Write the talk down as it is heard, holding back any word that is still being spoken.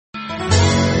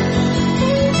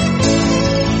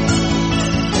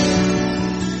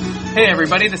Hey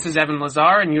everybody, this is Evan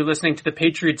Lazar, and you're listening to the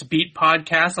Patriots Beat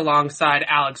podcast alongside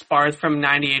Alex Barth from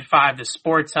 98.5 The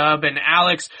Sports Hub. And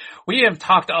Alex, we have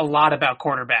talked a lot about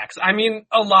quarterbacks. I mean,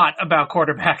 a lot about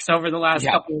quarterbacks over the last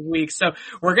couple of weeks. So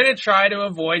we're going to try to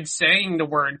avoid saying the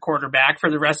word quarterback for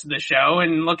the rest of the show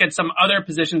and look at some other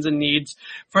positions and needs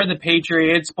for the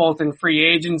Patriots, both in free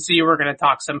agency. We're going to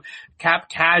talk some cap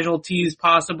casualties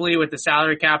possibly, with the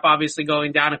salary cap obviously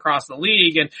going down across the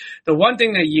league. And the one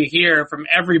thing that you hear from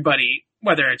everybody,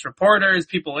 whether it's reporters,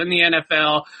 people in the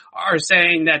NFL, are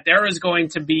saying that there is going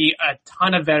to be a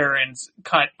ton of veterans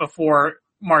cut before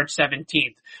March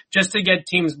 17th, just to get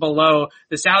teams below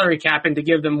the salary cap and to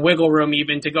give them wiggle room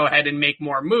even to go ahead and make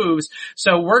more moves.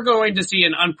 So we're going to see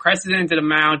an unprecedented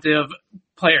amount of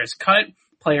players cut,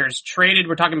 players traded.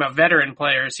 We're talking about veteran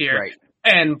players here. Right.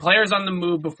 And players on the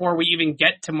move before we even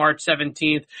get to March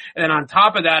 17th. And then on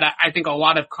top of that, I think a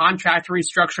lot of contract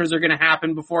restructures are going to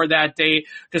happen before that date.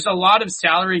 Just a lot of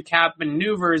salary cap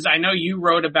maneuvers. I know you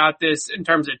wrote about this in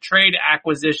terms of trade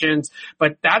acquisitions,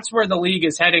 but that's where the league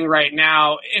is heading right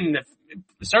now. In the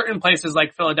certain places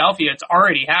like Philadelphia, it's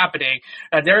already happening.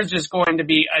 There's just going to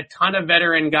be a ton of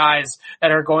veteran guys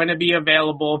that are going to be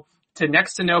available to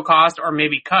next to no cost or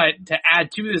maybe cut to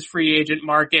add to this free agent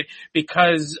market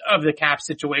because of the cap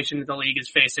situation that the league is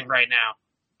facing right now.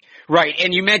 Right.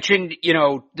 And you mentioned,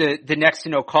 the next to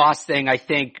no cost thing. I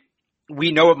think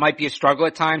we know it might be a struggle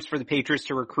at times for the Patriots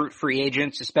to recruit free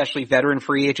agents, especially veteran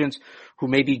free agents who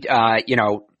may be,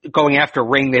 going after a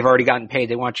ring. They've already gotten paid.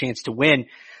 They want a chance to win.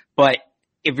 But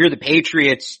if you're the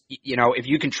Patriots, if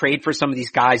you can trade for some of these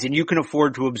guys and you can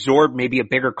afford to absorb maybe a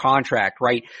bigger contract,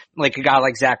 right? Like a guy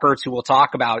like Zach Ertz, who we'll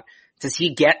talk about, does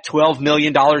he get $12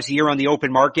 million a year on the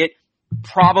open market?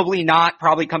 Probably not.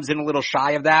 Probably comes in a little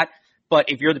shy of that. But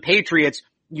if you're the Patriots,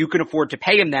 you can afford to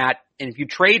pay him that. And if you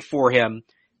trade for him,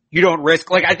 you don't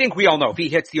risk, I think we all know if he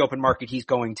hits the open market, he's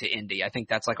going to Indy. I think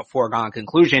that's like a foregone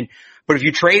conclusion. But if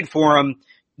you trade for him,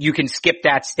 you can skip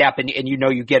that step and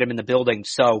you get him in the building.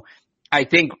 So I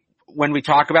think when we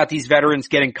talk about these veterans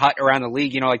getting cut around the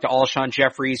league, like the Alshon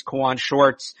Jeffries, Kawan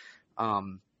Shorts, I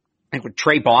think with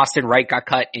Trey Boston, right, got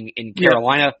cut in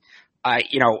Carolina. I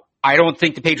don't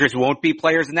think the Patriots won't be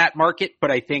players in that market,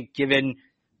 but I think given,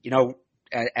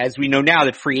 as we know now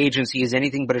that free agency is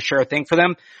anything but a sure thing for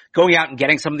them, going out and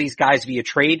getting some of these guys via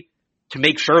trade to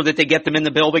make sure that they get them in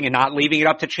the building and not leaving it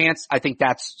up to chance, I think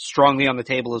that's strongly on the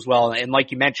table as well. And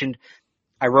like you mentioned,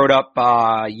 I wrote up,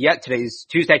 today's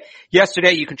Tuesday.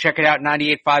 Yesterday, you can check it out at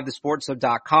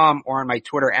 985thesportshub.com or on my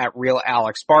Twitter at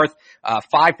RealAlexBarth.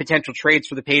 5 potential trades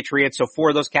for the Patriots. So 4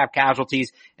 of those cap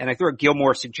casualties. And I threw a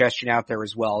Gilmore suggestion out there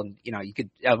as well. And, you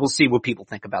could, we'll see what people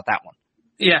think about that one.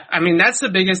 Yeah. I mean, that's the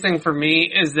biggest thing for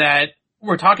me is that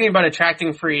we're talking about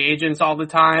attracting free agents all the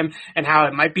time and how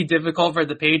it might be difficult for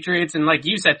the Patriots. And like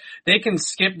you said, they can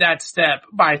skip that step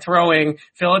by throwing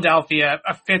Philadelphia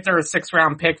a 5th or 6th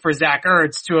round pick for Zach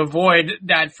Ertz to avoid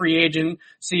that free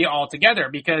agency altogether,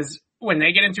 because when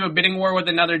they get into a bidding war with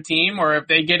another team, or if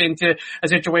they get into a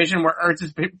situation where Ertz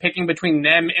is picking between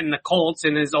them and the Colts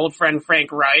and his old friend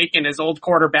Frank Reich and his old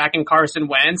quarterback and Carson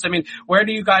Wentz, I mean, where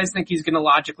do you guys think he's going to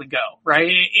logically go,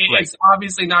 right? It's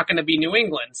obviously not going to be New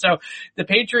England. So the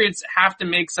Patriots have to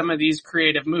make some of these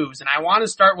creative moves. And I want to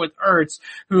start with Ertz,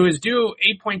 who is due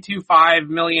 $8.25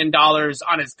 million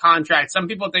on his contract. Some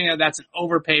people think that that's an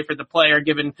overpay for the player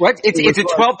given... What? It's a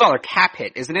 $12 cap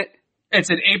hit, isn't it? It's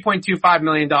an $8.25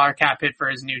 million cap hit for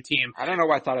his new team. I don't know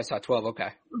why I thought I saw 12. Okay.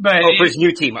 But for his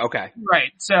new team. Okay.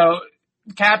 Right. So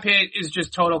cap hit is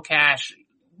just total cash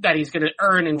that he's going to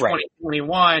earn in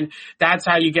 2021. That's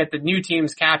how you get the new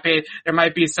team's cap hit. There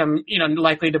might be some,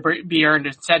 likely to be earned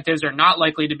incentives or not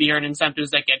likely to be earned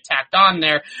incentives that get tacked on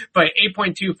there. But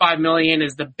 $8.25 million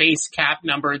is the base cap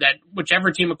number that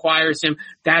whichever team acquires him,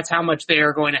 that's how much they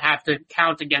are going to have to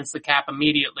count against the cap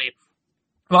immediately.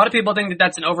 A lot of people think that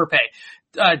that's an overpay.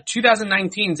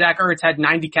 2019, Zach Ertz had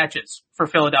 90 catches for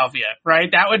Philadelphia, right?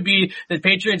 That would be the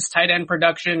Patriots tight end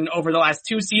production over the last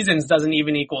 2 seasons doesn't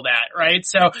even equal that, right?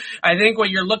 So I think what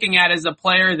you're looking at is a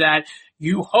player that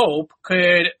you hope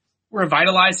could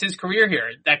revitalize his career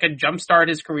here, that could jumpstart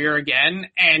his career again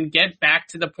and get back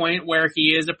to the point where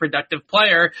he is a productive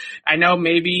player. I know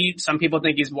maybe some people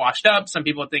think he's washed up, some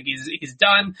people think he's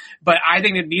done, but I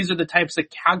think that these are the types of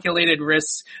calculated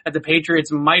risks that the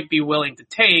Patriots might be willing to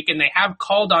take, and they have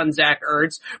called on Zach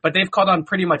Ertz, but they've called on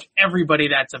pretty much everybody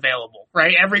that's available,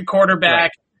 right? Every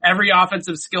quarterback every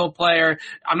offensive skill player.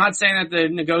 I'm not saying that the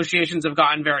negotiations have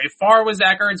gotten very far with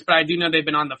Zach Ertz, but I do know they've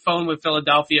been on the phone with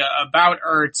Philadelphia about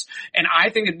Ertz. And I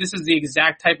think that this is the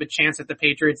exact type of chance that the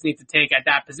Patriots need to take at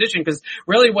that position, because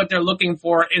really what they're looking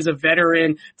for is a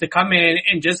veteran to come in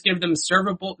and just give them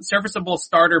serviceable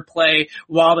starter play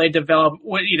while they develop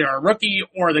either a rookie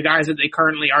or the guys that they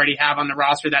currently already have on the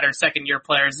roster that are second-year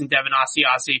players in Devin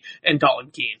Asiasi and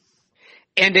Dalton Keene.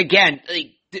 And again,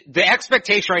 the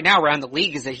expectation right now around the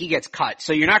league is that he gets cut.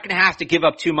 So you're not going to have to give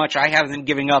up too much. I have them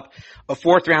giving up a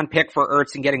 4th round pick for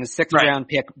Ertz and getting a 6th round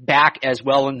pick back as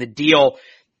well in the deal.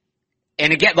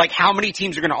 And again, like, how many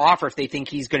teams are going to offer if they think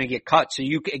he's going to get cut? So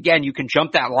you can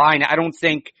jump that line. I don't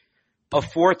think a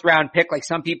 4th round pick, like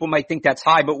some people might think that's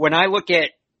high, but when I look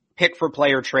at pick for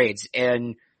player trades,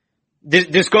 and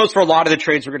this goes for a lot of the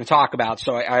trades we're going to talk about,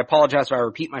 so I apologize if I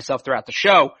repeat myself throughout the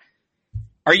show.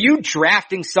 Are you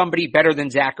drafting somebody better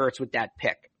than Zach Ertz with that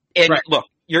pick? And look,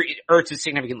 Ertz is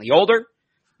significantly older.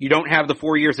 You don't have the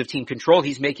 4 years of team control.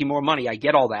 He's making more money. I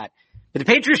get all that. But the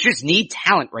Patriots just need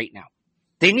talent right now.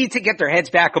 They need to get their heads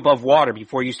back above water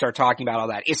before you start talking about all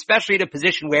that, especially at a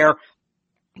position where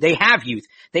they have youth.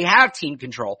 They have team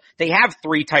control. They have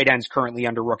 3 tight ends currently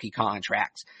under rookie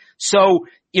contracts. So,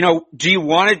 do you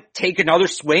want to take another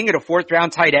swing at a 4th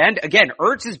round tight end? Again,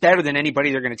 Ertz is better than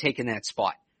anybody they're going to take in that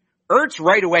spot. Ertz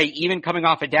right away, even coming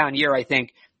off a down year, I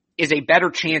think, is a better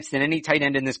chance than any tight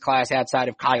end in this class outside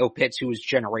of Kyle Pitts, who is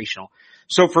generational.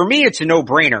 So for me, it's a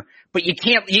no-brainer, but you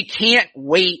can't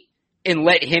wait and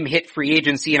let him hit free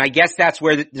agency. And I guess that's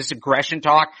where this aggression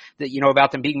talk that,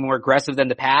 about them being more aggressive than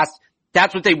the past,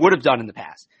 that's what they would have done in the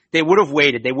past. They would have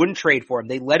waited. They wouldn't trade for him.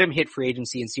 They let him hit free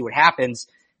agency and see what happens.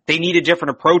 They need a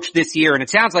different approach this year. And it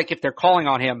sounds like if they're calling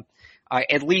on him,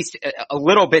 at least a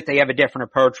little bit, they have a different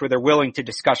approach where they're willing to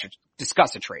discuss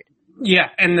a trade. Yeah,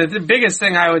 and the biggest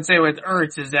thing I would say with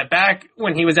Ertz is that back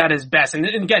when he was at his best, and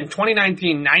again,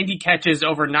 2019, 90 catches,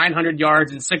 over 900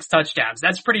 yards, and 6 touchdowns.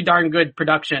 That's pretty darn good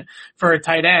production for a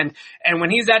tight end. And when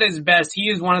he's at his best,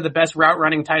 he is one of the best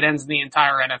route-running tight ends in the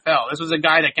entire NFL. This was a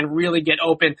guy that can really get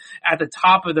open at the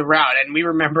top of the route, and we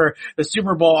remember the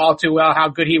Super Bowl all too well, how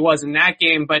good he was in that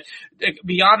game. But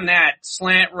beyond that,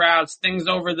 slant routes, things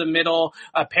over the middle,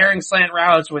 pairing slant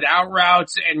routes with out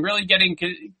routes, and really getting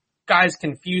guys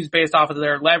confused based off of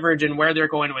their leverage and where they're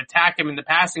going to attack him in the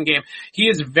passing game. He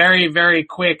is very, very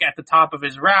quick at the top of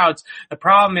his routes. The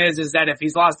problem is that if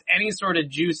he's lost any sort of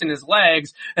juice in his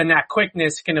legs, then that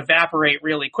quickness can evaporate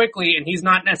really quickly, and he's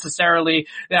not necessarily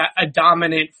a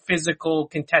dominant physical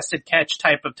contested catch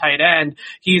type of tight end.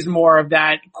 He's more of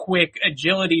that quick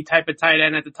agility type of tight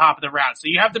end at the top of the route. So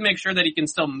you have to make sure that he can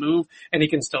still move and he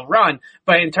can still run.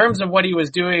 But in terms of what he was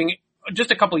doing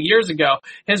just a couple of years ago,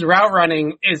 his route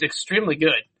running is extremely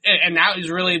good. And that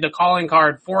is really the calling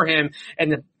card for him.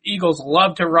 And the Eagles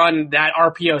love to run that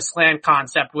RPO slant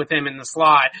concept with him in the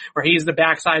slot, where he's the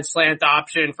backside slant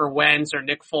option for Wentz or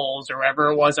Nick Foles or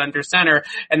whoever it was under center.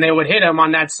 And they would hit him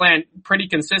on that slant pretty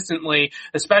consistently,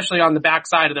 especially on the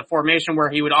backside of the formation where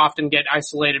he would often get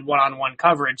isolated one-on-one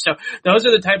coverage. So those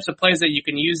are the types of plays that you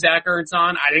can use Zach Ertz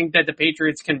on. I think that the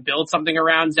Patriots can build something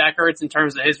around Zach Ertz in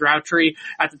terms of his route tree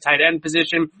at the tight end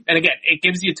position. And again, it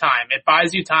gives you time. It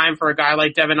buys you time for a guy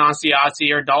like Devin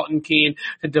Asiasi or Dalton Keene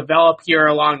to develop here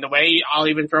along the way. I'll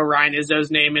even throw Ryan Izzo's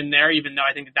name in there, even though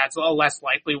I think that's a less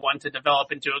likely one to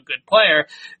develop into a good player.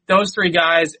 Those 3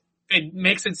 guys, it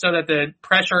makes it so that the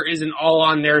pressure isn't all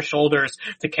on their shoulders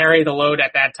to carry the load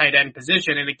at that tight end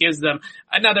position, and it gives them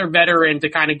another veteran to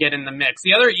kind of get in the mix.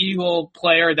 The other Eagle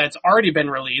player that's already been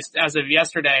released as of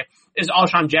yesterday is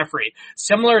Alshon Jeffrey.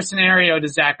 Similar scenario to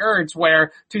Zach Ertz,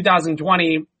 where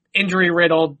 2020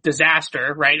 injury-riddled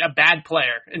disaster, right? A bad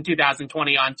player in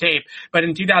 2020 on tape. But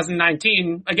in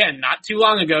 2019, again, not too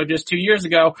long ago, just 2 years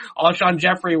ago, Alshon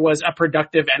Jeffrey was a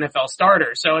productive NFL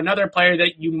starter. So another player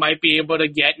that you might be able to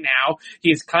get now.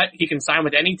 He's cut. He can sign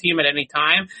with any team at any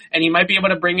time. And you might be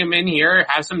able to bring him in here,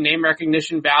 have some name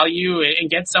recognition value, and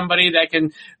get somebody that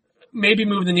can maybe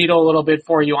move the needle a little bit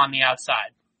for you on the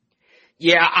outside.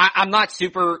 Yeah, I'm not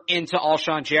super into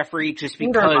Alshon Jeffrey just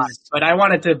because. But I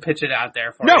wanted to pitch it out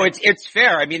there for you. No, you. it's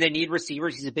fair. I mean, they need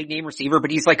receivers. He's a big name receiver, but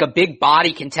he's like a big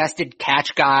body contested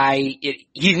catch guy.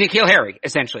 He's N'Keal Harry,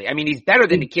 essentially. I mean, he's better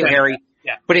than N'Keal Harry,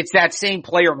 but it's that same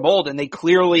player mold, and they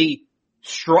clearly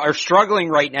are struggling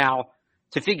right now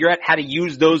to figure out how to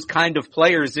use those kind of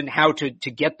players and how to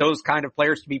get those kind of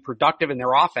players to be productive in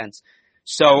their offense.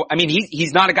 So, I mean,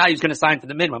 he's not a guy who's going to sign for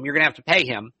the minimum. You're going to have to pay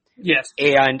him. Yes.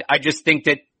 And I just think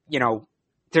that,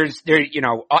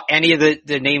 any of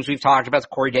the names we've talked about,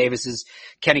 Corey Davis's,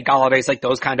 Kenny Galladay's, like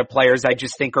those kind of players, I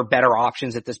just think are better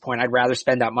options at this point. I'd rather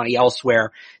spend that money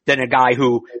elsewhere than a guy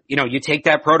who, you take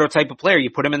that prototype of player, you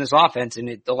put him in this offense,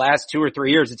 and the last 2 or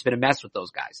 3 years, it's been a mess with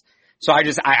those guys. So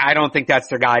I don't think that's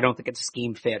their guy. I don't think it's a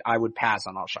scheme fit. I would pass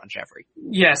on Alshon Jeffrey.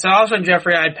 Yeah, so Alshon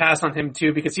Jeffrey, I'd pass on him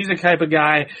too, because he's the type of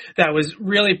guy that was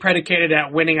really predicated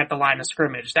at winning at the line of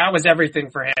scrimmage. That was everything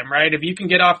for him, right? If you can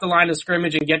get off the line of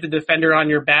scrimmage and get the defender on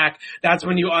your back, that's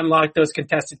when you unlock those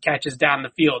contested catches down the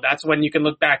field. That's when you can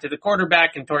look back to the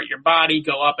quarterback, contort your body,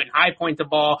 go up and high point the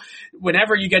ball.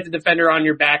 Whenever you get the defender on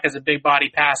your back as a big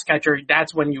body pass catcher,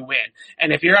 that's when you win.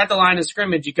 And if you're at the line of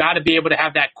scrimmage, you got to be able to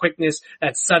have that quickness,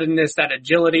 that suddenness, that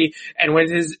agility. And with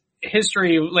his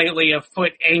history lately of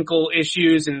foot ankle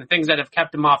issues and the things that have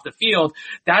kept him off the field,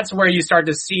 that's where you start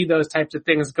to see those types of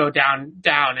things go down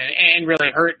and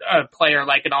really hurt a player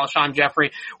like an Alshon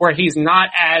Jeffrey, where he's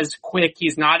not as quick,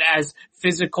 he's not as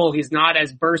physical, he's not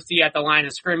as bursty at the line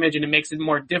of scrimmage, and it makes it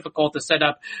more difficult to set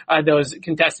up those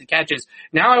contested catches.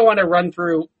 Now I want to run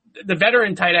through. The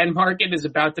veteran tight end market is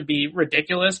about to be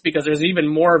ridiculous, because there's even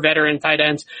more veteran tight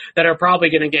ends that are probably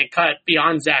going to get cut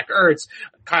beyond Zach Ertz,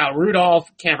 Kyle Rudolph,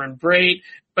 Cameron Brate.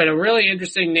 But a really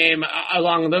interesting name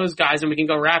along those guys, and we can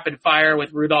go rapid fire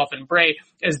with Rudolph and Brate,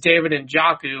 is David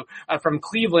Njoku from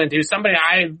Cleveland, who's somebody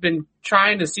I've been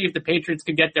trying to see if the Patriots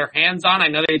could get their hands on. I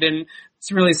know they didn't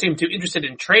really seem too interested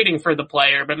in trading for the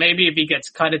player, but maybe if he gets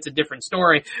cut, it's a different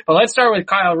story. But let's start with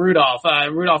Kyle Rudolph.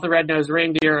 Rudolph the Red-Nosed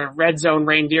Reindeer, Red Zone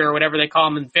Reindeer, or whatever they call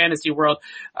him in the fantasy world,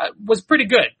 was pretty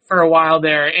good for a while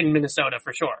there in Minnesota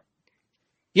for sure.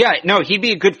 Yeah, no, he'd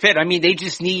be a good fit. I mean, they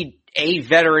just need a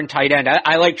veteran tight end.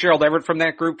 I like Gerald Everett from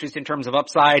that group just in terms of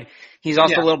upside. He's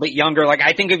also a little bit younger. Like,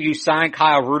 I think if you sign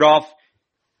Kyle Rudolph,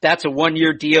 that's a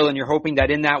 1-year deal, and you're hoping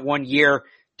that in that 1 year,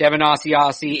 Devin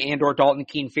Asiasi and or Dalton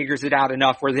Keene figures it out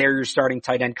enough where they're your starting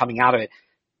tight end coming out of it.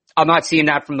 I'm not seeing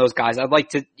that from those guys. I'd like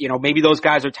to, maybe those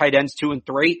guys are tight ends 2 and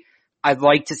 3. I'd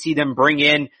like to see them bring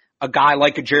in a guy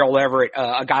like a Gerald Everett,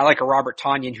 a guy like a Robert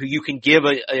Tonyan, who you can give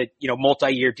a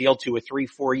multi-year deal to, a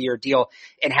 3-4 year deal,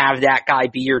 and have that guy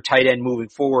be your tight end moving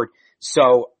forward.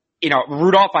 So,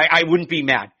 Rudolph, I wouldn't be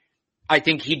mad. I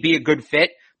think he'd be a good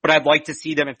fit, but I'd like to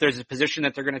see them, if there's a position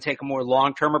that they're going to take a more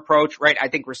long-term approach, right? I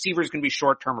think receiver is going to be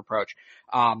short-term approach.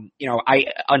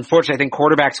 Unfortunately, I think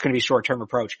quarterback's going to be short-term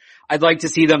approach. I'd like to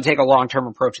see them take a long-term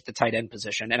approach at the tight end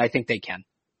position, and I think they can.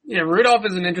 Yeah, Rudolph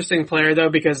is an interesting player though,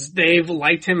 because they've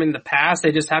liked him in the past.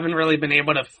 They just haven't really been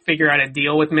able to figure out a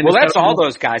deal with Minnesota. Well, that's all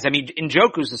those guys. I mean,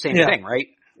 Njoku's the same thing, right?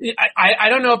 I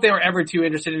don't know if they were ever too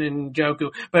interested in Njoku,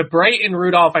 but Brate and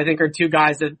Rudolph, I think, are two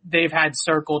guys that they've had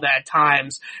circled at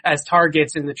times as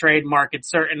targets in the trade market,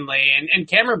 certainly. And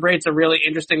Cameron Brate's a really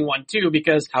interesting one too,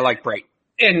 because I like Brate.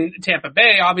 In Tampa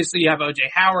Bay, obviously you have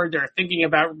O.J. Howard. They're thinking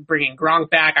about bringing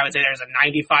Gronk back. I would say there's a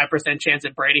 95% chance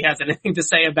that Brady has anything to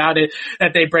say about it,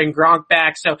 that they bring Gronk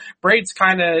back. So Brate's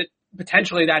kind of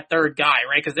potentially that third guy,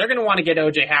 right? Because they're going to want to get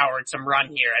O.J. Howard some run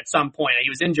here at some point. He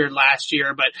was injured last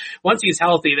year, but once he's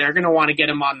healthy, they're going to want to get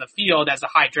him on the field as a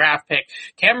high draft pick.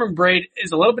 Cameron Brate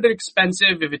is a little bit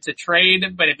expensive if it's a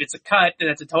trade, but if it's a cut, then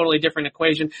that's a totally different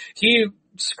equation. He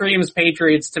screams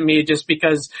Patriots to me just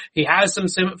because he has some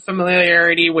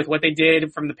familiarity with what they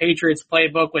did from the Patriots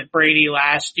playbook with Brady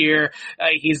last year.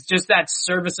 He's just that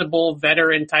serviceable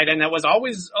veteran tight end that was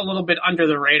always a little bit under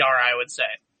the radar, I would say.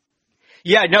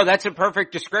 Yeah, no, that's a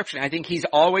perfect description. I think he's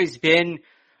always been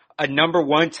a number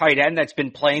 1 tight end that's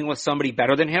been playing with somebody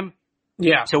better than him.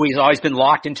 Yeah. So he's always been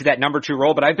locked into that number 2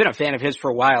 role, but I've been a fan of his for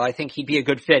a while. I think he'd be a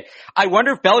good fit. I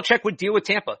wonder if Belichick would deal with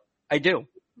Tampa. I do.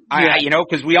 Yeah.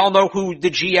 Cause we all know who the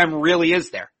GM really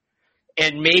is there.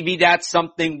 And maybe that's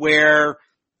something where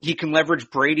he can leverage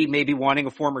Brady maybe wanting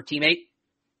a former teammate,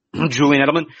 Julian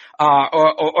Edelman,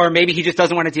 or maybe he just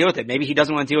doesn't want to deal with it. Maybe he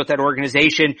doesn't want to deal with that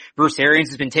organization. Bruce Arians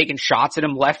has been taking shots at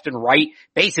him left and right,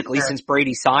 basically since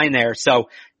Brady signed there. So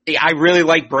I really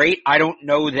like Brate. I don't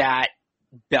know that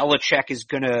Belichick is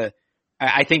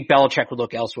I think Belichick would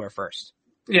look elsewhere first.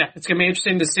 Yeah, it's going to be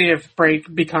interesting to see if Brate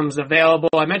becomes available.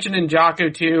 I mentioned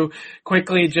Njoku too,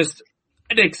 quickly, just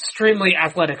an extremely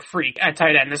athletic freak at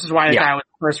tight end. This is why the guy was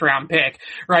a first round pick,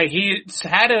 right? He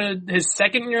had his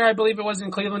second year, I believe it was in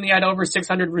Cleveland. He had over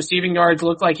 600 receiving yards,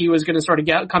 looked like he was going to sort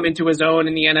of come into his own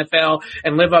in the NFL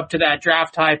and live up to that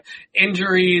draft type.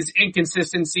 Injuries,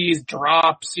 inconsistencies,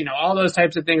 drops, all those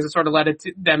types of things that sort of led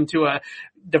them to a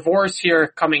divorce here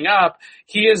coming up.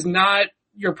 He is not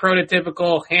your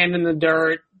prototypical hand in the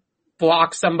dirt,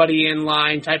 block somebody in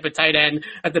line type of tight end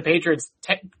that the Patriots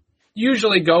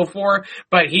usually go for,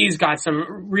 but he's got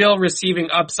some real receiving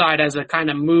upside as a kind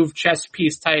of move chess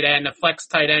piece tight end, a flex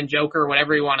tight end joker,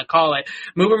 whatever you want to call it.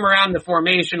 Move him around the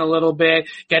formation a little bit,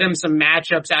 get him some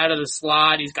matchups out of the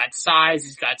slot. He's got size,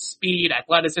 he's got speed,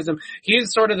 athleticism.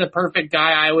 He's sort of the perfect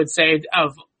guy, I would say,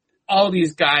 of all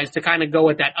these guys to kind of go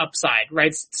with that upside,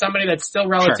 right? Somebody that's still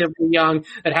relatively young,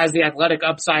 that has the athletic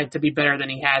upside to be better than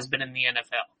he has been in the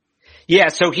NFL. Yeah,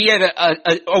 so he had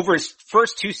over his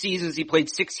first 2 seasons, he played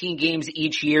 16 games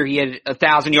each year. He had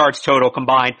 1,000 yards total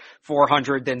combined,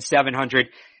 400, then 700.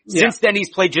 Yeah. Since then, he's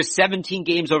played just 17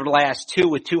 games over the last 2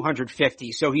 with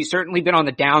 250. So he's certainly been on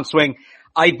the downswing.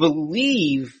 I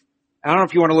believe, I don't know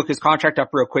if you want to look his contract up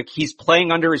real quick. He's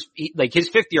playing under his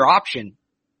 5th year option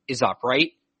is up,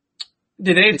 right?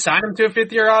 Did they sign him to a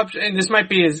 5th year option? And this might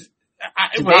be his.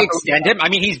 Did they extend him? I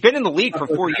mean, he's been in the league for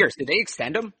 4 years. Did they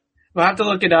extend him? We'll have to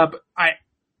look it up.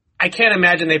 I can't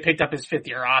imagine they picked up his 5th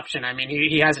year option. I mean,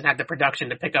 he hasn't had the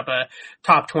production to pick up a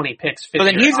top 20 picks. So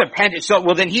then he's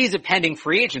a pending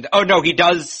free agent. Oh no, he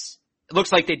does. It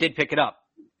looks like they did pick it up.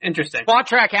 Interesting.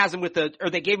 Spotrac has him or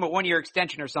they gave him a 1-year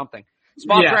extension or something.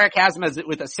 Spotrac has him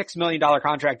with a $6 million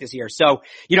contract this year. So,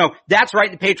 that's right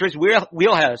in the Patriots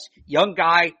wheelhouse. Young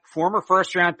guy, former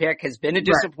first round pick, has been a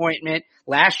disappointment. Right.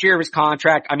 Last year of his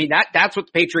contract. I mean, that's what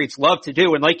the Patriots love to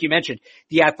do. And like you mentioned,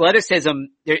 the athleticism,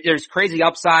 there's crazy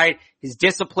upside. His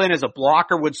discipline as a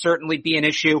blocker would certainly be an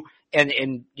issue.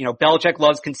 And Belichick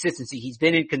loves consistency. He's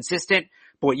been inconsistent,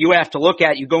 but what you have to look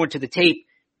at, you go into the tape,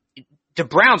 the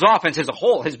Browns offense as a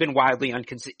whole has been wildly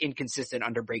inconsistent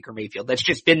under Baker Mayfield. That's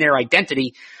just been their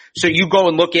identity. So you go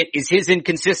and look at, is his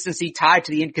inconsistency tied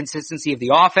to the inconsistency of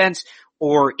the offense,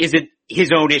 or is it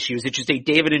his own issue? Is it just a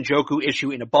David Njoku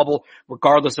issue in a bubble,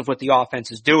 regardless of what the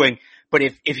offense is doing? But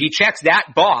if he checks that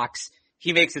box,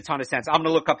 he makes a ton of sense. I'm going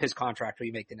to look up his contract when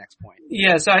you make the next point.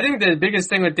 Yeah, so I think the biggest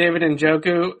thing with David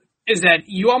Njoku is that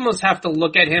you almost have to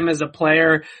look at him as a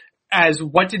player as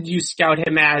what did you scout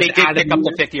him as? They did pick up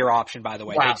the 5th year option, by the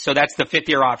way. Wow. So that's the 5th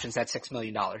year option. That's $6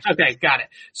 million. Okay, got it.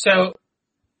 So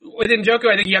with Njoku,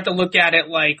 I think you have to look at it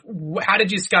like, how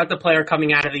did you scout the player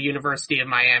coming out of the University of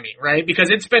Miami, right? Because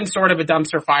it's been sort of a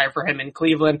dumpster fire for him in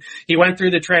Cleveland. He went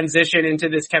through the transition into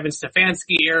this Kevin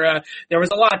Stefanski era. There was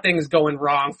a lot of things going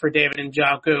wrong for David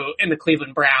Njoku in the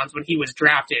Cleveland Browns when he was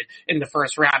drafted in the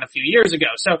first round a few years ago.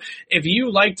 So if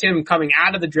you liked him coming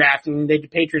out of the draft and the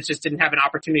Patriots just didn't have an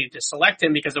opportunity to select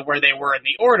him because of where they were in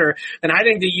the order, then I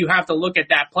think that you have to look at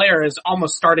that player as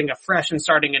almost starting afresh and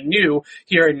starting anew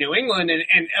here in New England and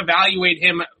evaluate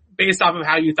him based off of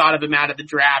how you thought of him out of the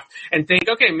draft and think,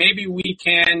 okay, maybe we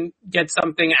can get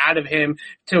something out of him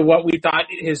to what we thought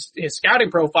his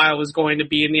scouting profile was going to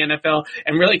be in the NFL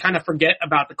and really kind of forget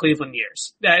about the Cleveland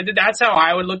years. That's how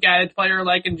I would look at a player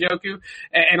like Njoku,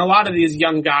 and a lot of these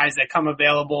young guys that come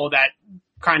available that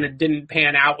kind of didn't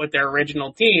pan out with their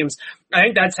original teams. I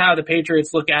think that's how the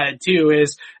Patriots look at it too,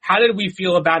 is how did we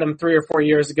feel about him 3 or 4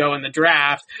 years ago in the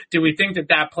draft? Do we think that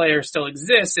that player still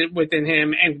exists within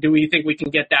him? And do we think we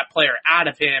can get that player out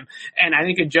of him? And I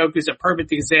think Njoku is a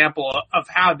perfect example of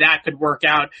how that could work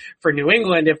out for New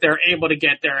England if they're able to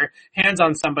get their hands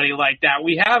on somebody like that.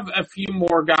 We have a few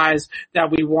more guys that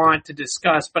we want to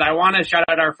discuss, but I want to shout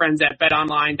out our friends at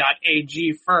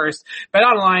betonline.ag first.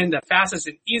 BetOnline, the fastest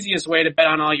and easiest way to bet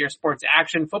on all your sports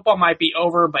action. Football might be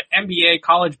over, but NBA,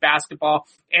 college basketball,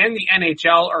 and the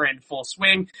NHL are in full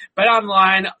swing.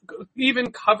 BetOnline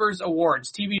even covers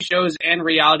awards, TV shows, and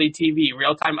reality TV,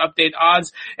 real-time update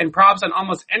odds, and props on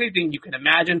almost anything you can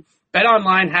imagine.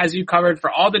 BetOnline has you covered for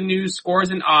all the news, scores,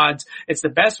 and odds. It's the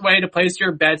best way to place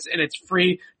your bets, and it's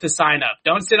free to sign up.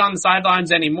 Don't sit on the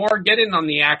sidelines anymore. Get in on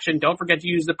the action. Don't forget to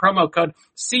use the promo code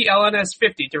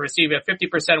CLNS50 to receive a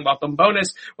 50% welcome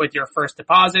bonus with your first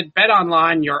deposit.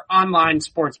 BetOnline, your online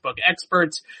sportsbook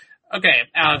experts. Okay,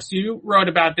 Alex, you wrote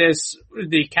about this,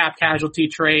 the cap casualty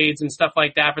trades and stuff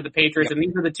like that for the Patriots, and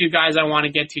these are the two guys I want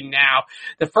to get to now.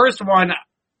 The first one,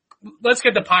 let's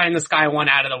get the pie in the sky one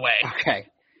out of the way. Okay.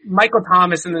 Michael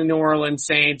Thomas and the New Orleans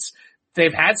Saints,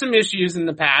 they've had some issues in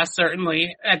the past,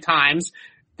 certainly at times.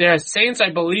 The Saints,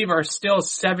 I believe, are still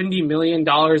 $70 million.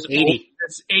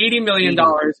 $80 million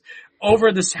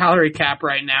over the salary cap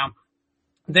right now.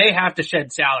 They have to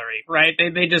shed salary, right?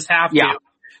 They just have to.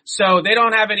 So they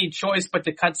don't have any choice but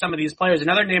to cut some of these players.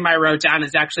 Another name I wrote down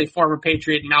is actually former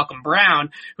Patriot Malcolm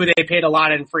Brown, who they paid a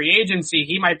lot in free agency.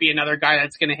 He might be another guy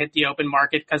that's going to hit the open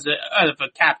market because of a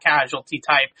cap casualty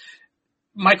type.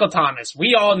 Michael Thomas.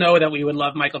 We all know that we would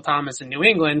love Michael Thomas in New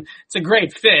England. It's a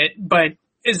great fit, but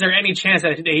is there any chance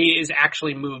that he is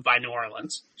actually moved by New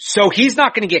Orleans? So he's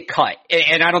not going to get cut.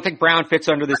 And I don't think Brown fits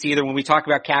under this either. When we talk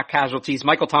about cap casualties,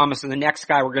 Michael Thomas and the next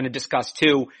guy we're going to discuss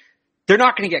too, they're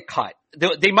not going to get cut.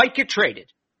 They might get traded,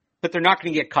 but they're not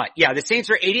going to get cut. Yeah, the Saints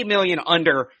are $80 million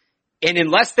under, and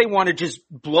unless they want to just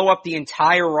blow up the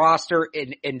entire roster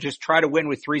and just try to win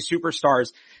with 3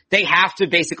 superstars, they have to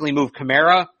basically move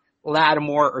Kamara,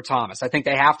 Lattimore, or Thomas. I think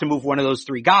they have to move one of those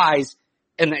 3 guys.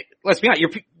 And let's be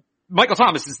honest, Michael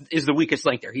Thomas is the weakest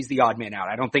link there. He's the odd man out.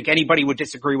 I don't think anybody would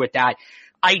disagree with that.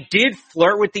 I did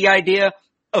flirt with the idea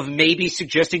of maybe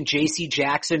suggesting J.C.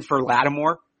 Jackson for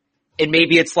Lattimore. And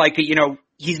maybe it's like,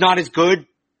 he's not as good,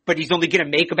 but he's only going to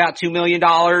make about $2 million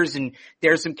and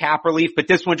there's some cap relief, but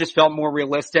this one just felt more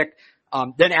realistic.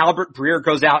 Then Albert Breer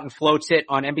goes out and floats it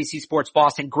on NBC Sports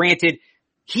Boston. Granted,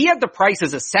 he had the price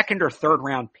as a 2nd or 3rd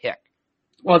round pick.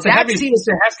 Well, it's a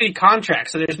hefty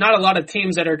contract, so there's not a lot of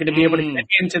teams that are going to be able to get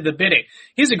into the bidding.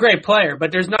 He's a great player,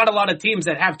 but there's not a lot of teams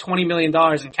that have $20 million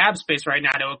in cap space right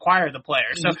now to acquire the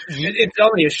player. So it's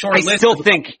only a short list.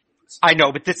 I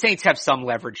know, but the Saints have some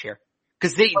leverage here.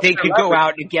 Cause they could go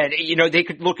out and get, they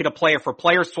could look at a player for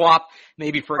player swap,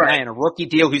 maybe for a guy in a rookie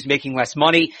deal who's making less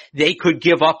money. They could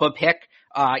give up a pick,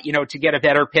 to get a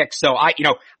better pick. So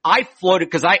I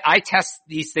floated, cause I test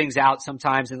these things out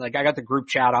sometimes, and like I got the group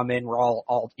chat I'm in where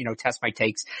I'll test my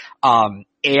takes. And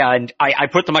I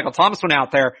put the Michael Thomas one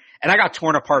out there, and I got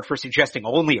torn apart for suggesting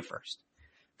only a first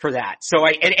for that. So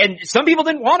and some people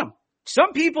didn't want him.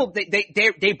 Some people,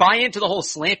 they buy into the whole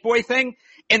slant boy thing.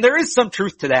 And there is some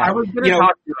truth to that. I was going to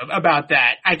talk to you about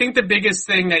that. I think the biggest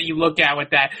thing that you look at with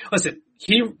that, listen,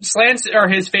 slants are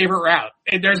his favorite route.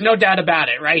 There's no doubt about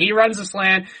it, right? He runs a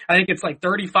slant. I think it's like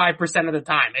 35% of the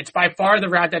time. It's by far the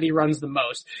route that he runs the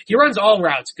most. He runs all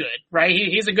routes good, right?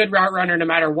 He's a good route runner no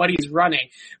matter what he's running.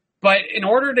 But in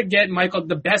order to get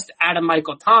the best out of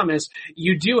Michael Thomas,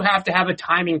 you do have to have a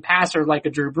timing passer like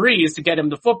a Drew Brees to get him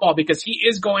the football, because he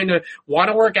is going to want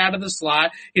to work out of the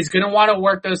slot. He's going to want to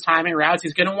work those timing routes.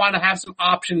 He's going to want to have some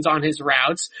options on his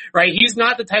routes, right? He's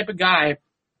not the type of guy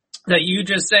that you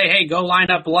just say, hey, go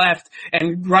line up left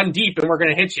and run deep and we're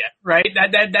going to hit you, right?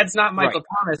 That's not Michael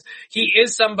Thomas. He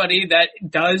is somebody that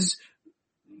does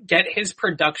get his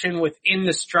production within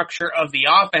the structure of the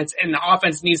offense, and the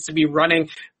offense needs to be running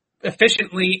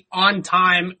efficiently, on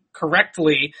time,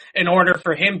 correctly, in order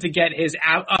for him to get his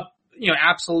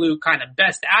absolute kind of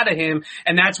best out of him.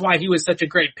 And that's why he was such a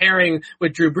great pairing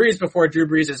with Drew Brees before Drew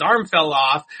Brees' arm fell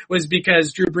off, was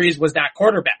because Drew Brees was that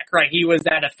quarterback, right? He was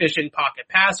that efficient pocket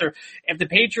passer. If the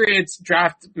Patriots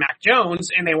draft Mac Jones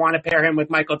and they want to pair him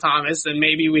with Michael Thomas, then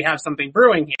maybe we have something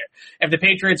brewing here. If the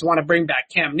Patriots want to bring back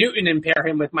Cam Newton and pair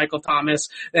him with Michael Thomas,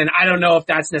 then I don't know if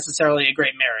that's necessarily a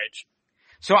great marriage.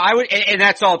 So I would, and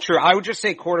that's all true. I would just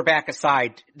say, quarterback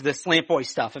aside, the slant boy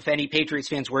stuff, if any Patriots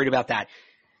fans worried about that.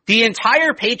 The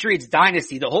entire Patriots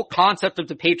dynasty, the whole concept of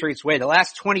the Patriots way, the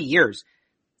last 20 years,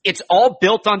 it's all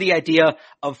built on the idea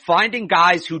of finding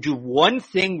guys who do one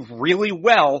thing really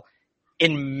well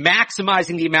and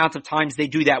maximizing the amount of times they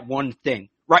do that one thing,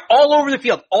 right? All over the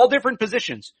field, all different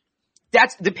positions.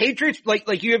 That's the Patriots,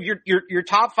 like you have your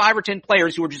top 5 or 10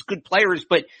 players who are just good players,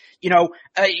 but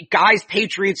guys,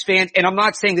 Patriots fans, and I'm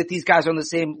not saying that these guys are on the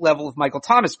same level of Michael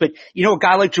Thomas, but a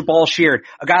guy like Jabal Sheard,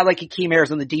 a guy like Hakeem Ayers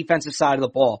on the defensive side of the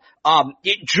ball,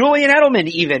 Julian Edelman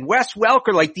even, Wes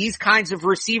Welker, like these kinds of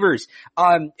receivers,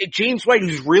 James White,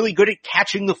 who's really good at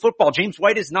catching the football. James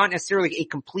White is not necessarily a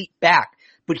complete back,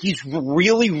 but he's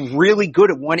really, really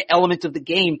good at one element of the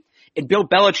game. And Bill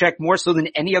Belichick, more so than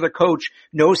any other coach,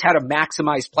 knows how to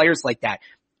maximize players like that.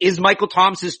 Is Michael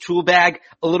Thomas's tool bag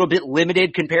a little bit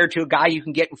limited compared to a guy you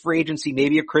can get in free agency,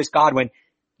 maybe a Chris Godwin?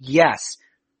 Yes.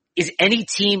 Is any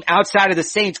team outside of the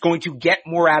Saints going to get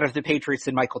more out of the Patriots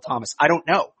than Michael Thomas? I don't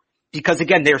know. Because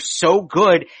again, they're so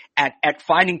good at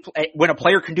finding, when a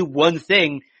player can do one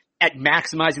thing, at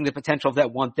maximizing the potential of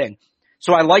that one thing.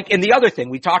 So and the other thing,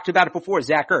 we talked about it before,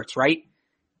 Zach Ertz, right?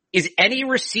 Is any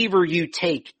receiver you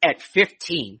take at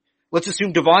 15, let's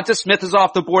assume Devonta Smith is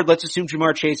off the board, let's assume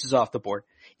Jamar Chase is off the board.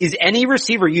 Is any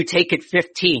receiver you take at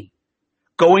 15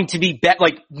 going to be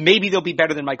maybe they'll be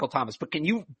better than Michael Thomas, but can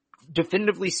you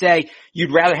definitively say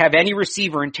you'd rather have any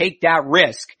receiver and take that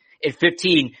risk at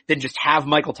 15 than just have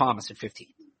Michael Thomas at 15?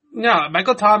 No,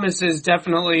 Michael Thomas is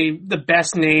definitely the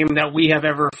best name that we have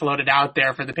ever floated out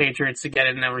there for the Patriots to get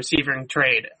in a receiving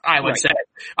trade, I would say.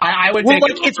 I would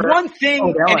take it's one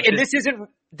thing, and this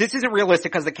isn't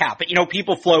realistic because of the cap, but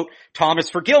people float Thomas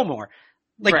for Gilmore.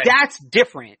 That's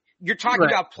different. You're talking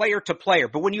about player to player,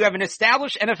 but when you have an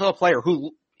established NFL player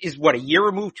who is a year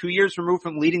removed, 2 years removed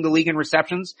from leading the league in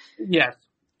receptions. Yes.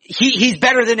 He's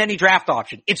better than any draft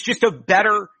option. It's just a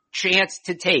better chance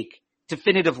to take.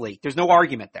 Definitively. There's no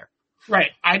argument there.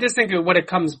 Right. I just think what it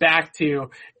comes back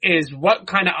to is what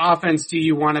kind of offense do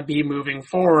you want to be moving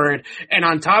forward? And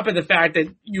on top of the fact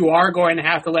that you are going to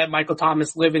have to let Michael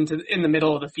Thomas live in the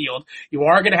middle of the field, you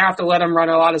are going to have to let him run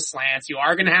a lot of slants. You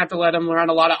are going to have to let him run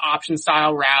a lot of option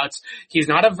style routes. He's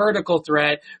not a vertical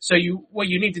threat. So what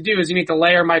you need to do is you need to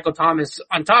layer Michael Thomas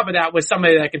on top of that with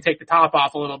somebody that can take the top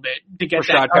off a little bit to get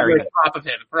that coverage off of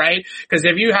him, right? Because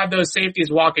if you have those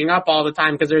safeties walking up all the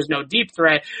time because there's no deep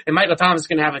threat, then Michael Thomas is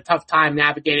going to have a tough time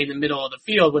navigating the middle of the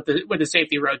field with the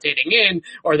safety rotating in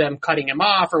or them cutting him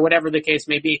off or whatever the case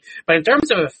may be. But in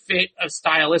terms of a fit of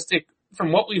stylistic,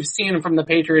 from what we've seen from the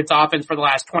Patriots offense for the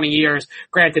last 20 years,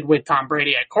 granted with Tom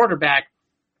Brady at quarterback,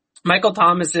 Michael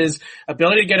Thomas's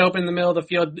ability to get open in the middle of the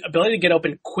field, ability to get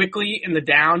open quickly in the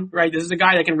down, right? This is a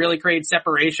guy that can really create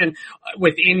separation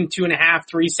within 2.5,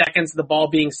 3 seconds of the ball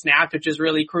being snapped, which is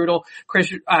really crucial,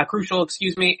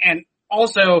 and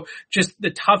also just the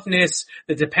toughness,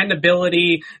 the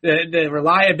dependability, the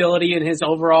reliability in his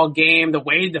overall game, the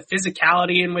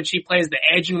physicality in which he plays, the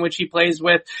edge in which he plays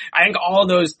with. I think all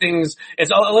those things is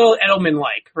a little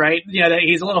Edelman-like, right? Yeah, that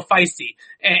he's a little feisty.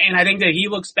 And I think that he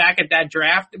looks back at that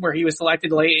draft where he was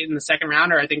selected late in the second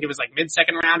round, or I think it was like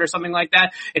mid-second round or something like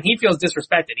that, and he feels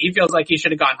disrespected. He feels like he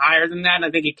should have gone higher than that, and I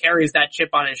think he carries that chip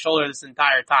on his shoulder this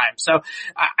entire time. So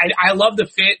I love the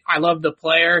fit. I love the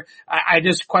player. I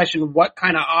just question what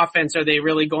kind of offense are they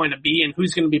really going to be and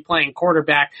who's going to be playing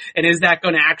quarterback, and is that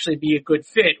going to actually be a good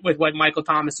fit with what Michael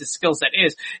Thomas's skill set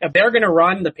is? If they're going to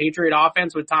run the Patriot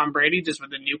offense with Tom Brady just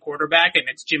with a new quarterback and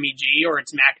it's Jimmy G or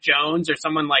it's Mac Jones or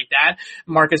someone like that,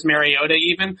 Marcus Mariota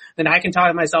even, then I can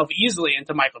talk myself easily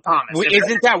into Michael Thomas. Well,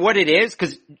 isn't that what it is?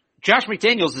 Because Josh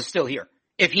McDaniels is still here.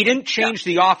 If he didn't change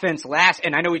the offense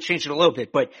and I know he changed it a little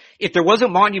bit, but if there was a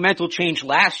monumental change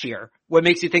last year, what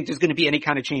makes you think there's going to be any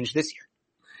kind of change this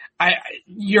year?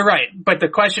 You're right, but the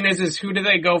question is who do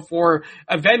they go for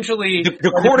eventually?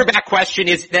 The quarterback question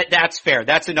is that's fair.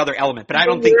 That's another element, but I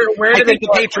don't think, I think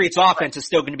the Patriots offense is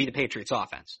still going to be the Patriots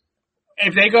offense.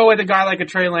 If they go with a guy like a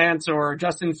Trey Lance or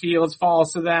Justin Fields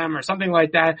falls to them or something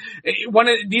like that, one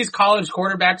of these college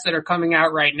quarterbacks that are coming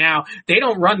out right now, they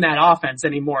don't run that offense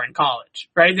anymore in college,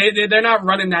 right? They're not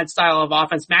running that style of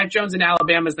offense. Mac Jones in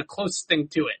Alabama is the closest thing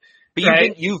to it. But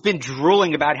right? you've been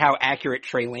drooling about how accurate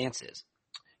Trey Lance is.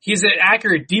 He's an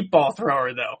accurate deep ball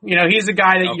thrower though. You know, he's a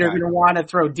guy that you're going to want to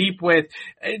throw deep with.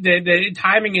 The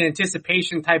timing and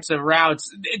anticipation types of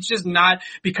routes, it's just not,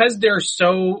 because they're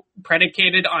so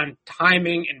predicated on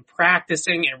timing and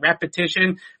practicing and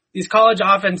repetition. These college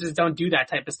offenses don't do that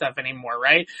type of stuff anymore,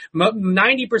 right?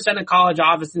 90% of college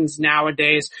offenses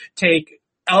nowadays take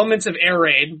elements of air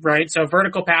raid, right? So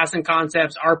vertical passing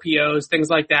concepts, RPOs, things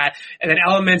like that, and then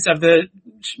elements of the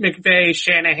McVay,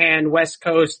 Shanahan, West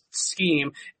Coast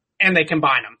scheme, and they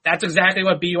combine them. That's exactly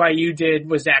what BYU did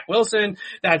with Zach Wilson.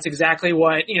 That's exactly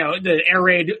what, the air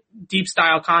raid deep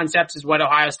style concepts is what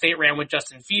Ohio State ran with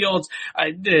Justin Fields.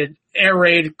 The air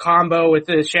raid combo with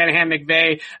the Shanahan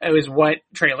McVay, it was what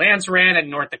Trey Lance ran at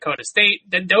North Dakota State.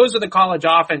 Those are the college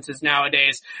offenses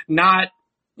nowadays, not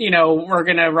we're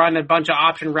going to run a bunch of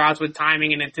option routes with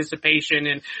timing and anticipation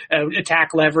and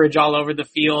attack leverage all over the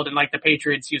field and like the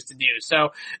Patriots used to do.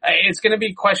 So it's going to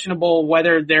be questionable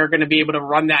whether they're going to be able to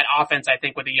run that offense, I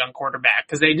think, with a young quarterback,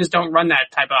 because they just don't run that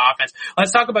type of offense.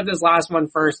 Let's talk about this last one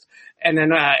first, and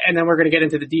then we're going to get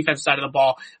into the defense side of the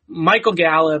ball. Michael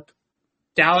Gallup,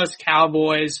 Dallas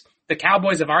Cowboys. The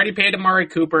Cowboys have already paid Amari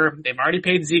Cooper. They've already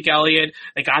paid Zeke Elliott.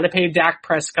 They got to pay Dak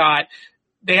Prescott.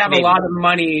 They have a lot of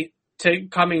money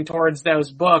coming towards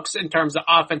those books in terms of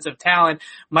offensive talent.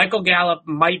 Michael Gallup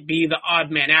might be the odd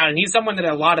man out, and he's someone that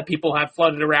a lot of people have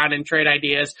floated around in trade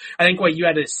ideas. I think you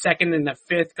had a second and the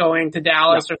fifth going to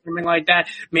Dallas or something like that.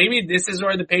 Maybe this is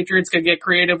where the Patriots could get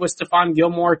creative with Stephon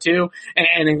Gilmore too,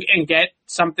 and get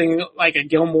something like a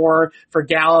Gilmore for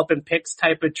Gallup and picks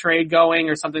type of trade going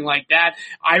or something like that.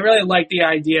 I really like the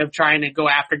idea of trying to go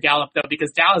after Gallup though,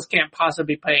 because Dallas can't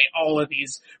possibly pay all of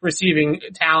these receiving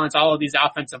talents, all of these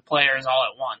offensive players all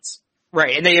at once.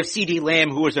 Right. And they have CeeDee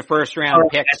Lamb, who was a first round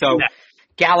pick. So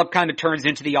Gallup kind of turns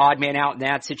into the odd man out in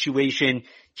that situation.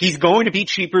 He's going to be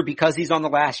cheaper because he's on the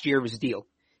last year of his deal.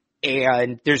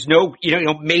 And there's no,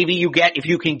 maybe if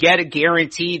you can get a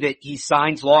guarantee that he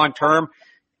signs long term,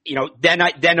 then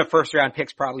a first round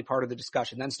pick's probably part of the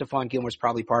discussion. Then Stephon Gilmore's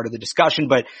probably part of the discussion.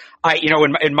 But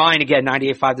in mine, again,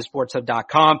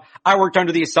 98.5thesportshub.com, I worked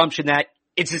under the assumption that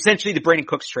it's essentially the Brandon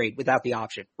Cooks trade without the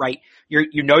option, right? You're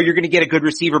going to get a good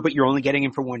receiver, but you're only getting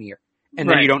him for 1 year. And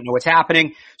then you don't know what's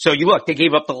happening. So they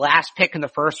gave up the last pick in the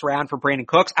first round for Brandon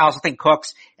Cooks. I also think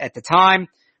Cooks at the time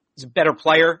is a better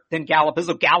player than Gallup is.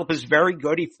 Look, Gallup is very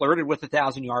good. He flirted with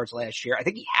 1,000 yards last year. I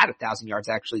think he had 1,000 yards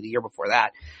actually the year before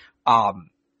that.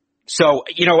 So,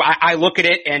 I look at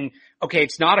it and, okay,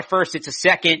 it's not a first, it's a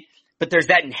second, but there's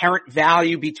that inherent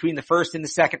value between the first and the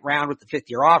second round with the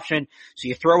 5th-year option. So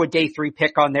you throw a day 3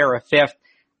 pick on there, a 5th.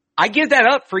 I give that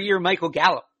up for your Michael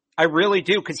Gallup. I really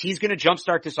do, because he's going to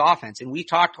jumpstart this offense. And we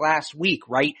talked last week,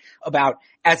 right, about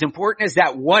as important as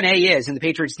that 1A is, and the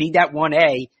Patriots need that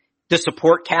 1A, the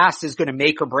support cast is going to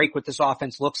make or break what this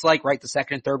offense looks like, right, the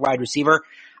second and third wide receiver.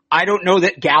 I don't know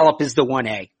that Gallup is the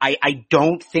 1A. I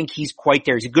don't think he's quite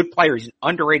there. He's a good player. He's an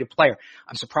underrated player.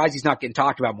 I'm surprised he's not getting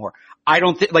talked about more. I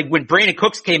don't think, like when Brandon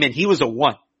Cooks came in, he was a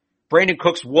 1. Brandon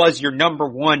Cooks was your number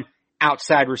 1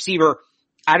 outside receiver.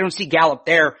 I don't see Gallup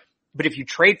there. But if you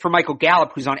trade for Michael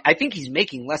Gallup, who's on, I think he's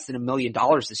making less than $1 million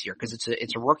this year because it's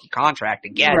a rookie contract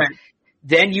again. Right.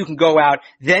 Then you can go out.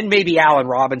 Then maybe Allen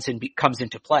Robinson comes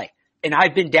into play. And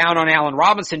I've been down on Allen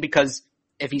Robinson because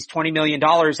if he's $20 million,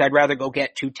 I'd rather go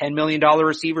get 2 $10 million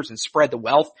receivers and spread the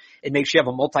wealth. It makes you have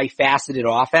a multifaceted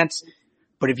offense.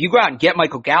 But if you go out and get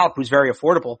Michael Gallup, who's very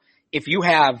affordable, if you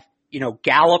have,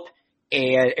 Gallup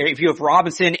and if you have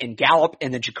Robinson and Gallup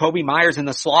and then Jacoby Myers in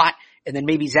the slot and then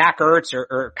maybe Zach Ertz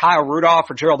or Kyle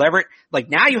Rudolph or Gerald Everett, like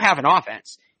now you have an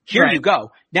offense. Here you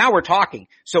go. Now we're talking.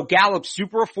 So Gallup's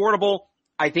super affordable.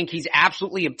 I think he's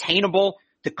absolutely obtainable.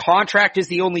 The contract is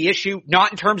the only issue,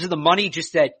 not in terms of the money,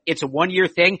 just that it's a 1-year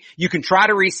thing. You can try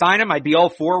to re-sign him. I'd be all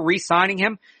for re-signing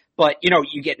him. But,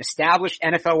 you get an established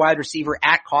NFL wide receiver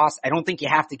at cost. I don't think you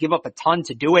have to give up a ton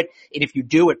to do it. And if you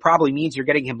do, it probably means you're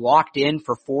getting him locked in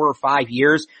for 4 or 5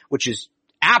 years, which is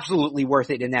absolutely worth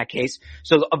it in that case.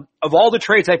 So of all the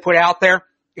trades I put out there,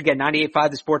 again,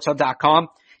 985thesportshub.com,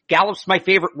 Gallup's my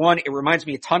favorite one. It reminds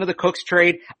me a ton of the Cooks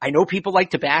trade. I know people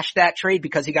like to bash that trade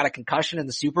because he got a concussion in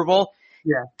the Super Bowl.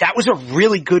 Yeah. That was a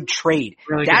really good trade.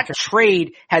 That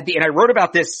trade had and I wrote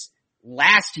about this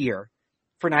last year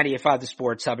for 985 The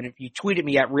Sports Hub. And if you tweeted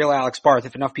me at Real Alex Barth,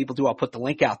 if enough people do, I'll put the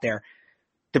link out there.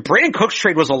 The Brandon Cooks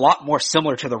trade was a lot more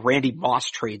similar to the Randy Moss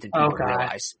trade than people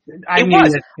realize. It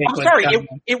was.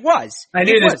 It was. I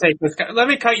knew this take was coming. Let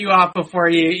me cut you off before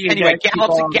you anyway,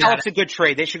 Gallup's a good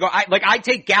trade. They should go. I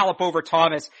take Gallup over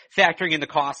Thomas, factoring in the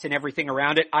cost and everything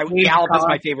around it. Gallup is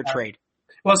my favorite trade.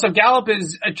 Well, so Gallup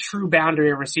is a true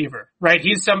boundary receiver, right?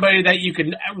 He's somebody that you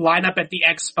can line up at the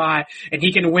X spot and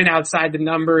he can win outside the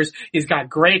numbers. He's got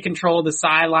great control of the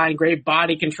sideline, great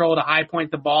body control to high point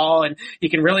the ball, and he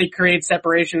can really create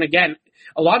separation. Again,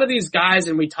 a lot of these guys,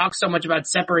 and we talk so much about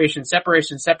separation,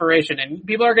 and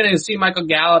people are going to see Michael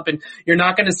Gallup and you're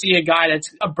not going to see a guy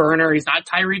that's a burner. He's not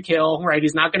Tyreek Hill, right?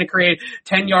 He's not going to create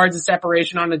 10 yards of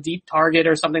separation on a deep target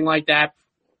or something like that.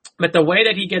 But the way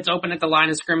that he gets open at the line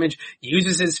of scrimmage,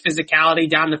 uses his physicality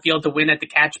down the field to win at the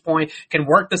catch point, can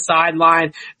work the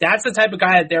sideline. That's the type of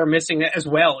guy that they're missing as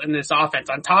well in this offense.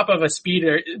 On top of a speed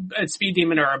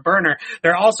demon or a burner,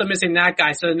 they're also missing that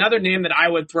guy. So another name that I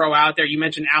would throw out there, you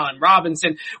mentioned Allen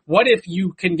Robinson. What if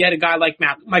you can get a guy like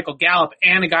Michael Gallup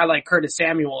and a guy like Curtis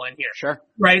Samuel in here? Sure.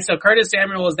 Right, so Curtis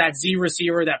Samuel is that Z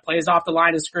receiver that plays off the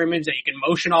line of scrimmage, that you can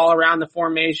motion all around the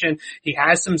formation. He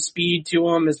has some speed to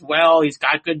him as well. He's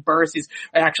got good burst. He's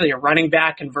actually a running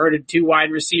back converted to wide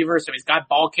receiver, so he's got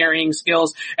ball carrying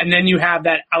skills. And then you have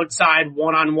that outside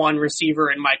one-on-one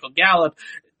receiver in Michael Gallup,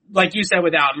 like you said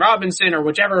with Allen Robinson or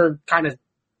whichever kind of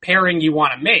pairing you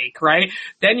want to make, right?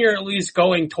 Then you're at least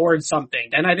going towards something.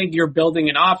 Then I think you're building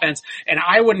an offense, and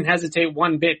I wouldn't hesitate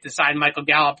one bit to sign Michael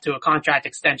Gallup to a contract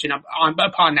extension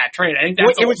upon that trade. I think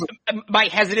that's my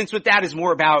hesitance with that is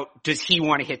more about, does he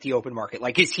want to hit the open market?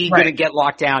 Like, is he going to get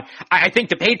locked down? I think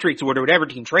the Patriots would, or whatever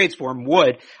team trades for him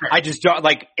would. Right. I just don't,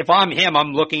 like, if I'm him,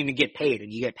 I'm looking to get paid,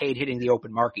 and you get paid hitting the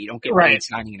open market. You don't get paid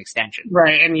signing an extension.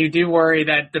 Right, and you do worry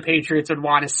that the Patriots would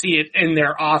want to see it in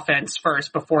their offense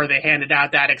first before they handed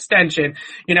out that extension.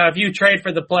 If you trade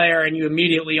for the player and you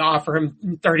immediately offer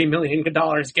him $30 million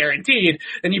guaranteed,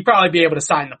 then you'd probably be able to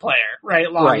sign the player, right?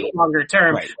 Longer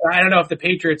term. Right. I don't know if the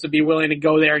Patriots would be willing to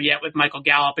go there yet with Michael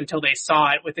Gallup until they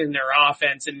saw it within their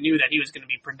offense and knew that he was going to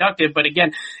be productive. But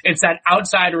again, it's that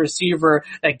outside receiver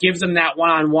that gives them that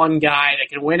one-on-one guy that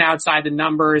can win outside the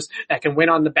numbers, that can win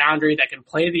on the boundary, that can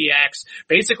play the X.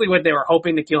 Basically what they were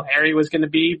hoping N'Keal Harry was going to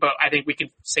be, but I think we can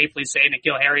safely say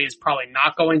N'Keal Harry is probably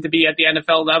not going to be at the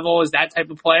NFL level, is that type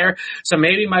of player. So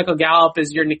maybe Michael Gallup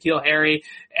is your N'Keal Harry,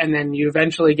 and then you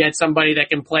eventually get somebody that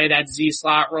can play that Z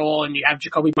slot role, and you have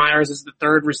Jacoby Myers as the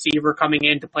third receiver coming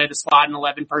in to play the slot in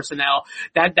 11 personnel.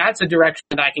 That's a direction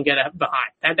that I can get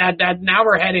behind. That now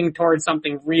we're heading towards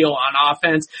something real on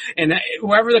offense, and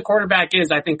whoever the quarterback is,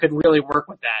 I think could really work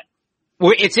with that.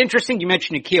 Well, it's interesting you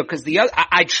mentioned N'Keal because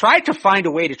I tried to find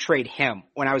a way to trade him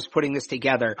when I was putting this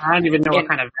together. I don't even know what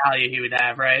kind of value he would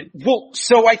have, right? Well,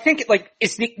 so I think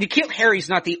N'Keal Harry's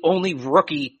not the only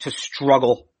rookie to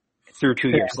struggle through 2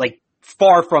 years, like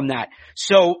far from that.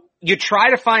 So you try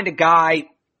to find a guy.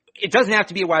 It doesn't have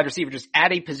to be a wide receiver, just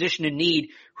at a position in need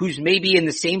who's maybe in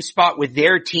the same spot with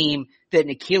their team that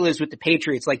N'Keal is with the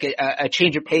Patriots, like a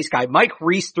change of pace guy. Mike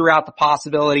Reese threw out the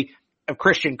possibility of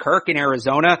Christian Kirk in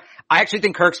Arizona. I actually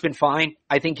think Kirk's been fine.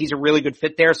 I think he's a really good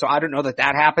fit there, so I don't know that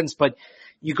happens, but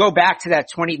you go back to that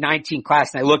 2019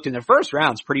 class and I looked in the first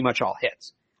round's pretty much all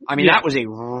hits. I mean, that was a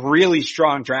really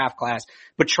strong draft class,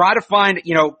 but try to find,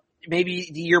 maybe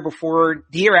the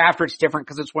year after it's different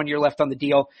because it's 1 year left on the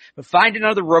deal, but find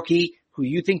another rookie who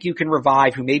you think you can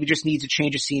revive, who maybe just needs a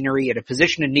change of scenery at a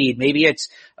position of need. Maybe it's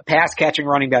a pass catching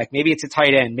running back. Maybe it's a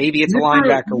tight end. Maybe it's a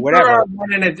linebacker, whatever.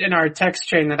 In our text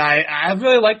chain that I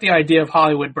really like the idea of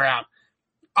Hollywood Brown.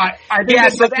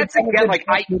 So that's again, like,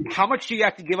 how much do you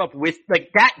have to give up with,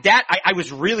 like, that, I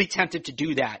was really tempted to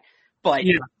do that, but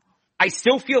I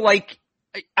still feel like,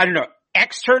 I don't know,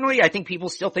 externally, I think people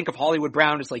still think of Hollywood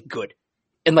Brown as like good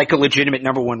and like a legitimate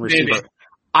number one receiver. Maybe.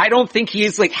 I don't think he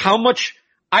is like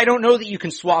I don't know that you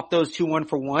can swap those two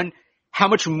 1-for-1. How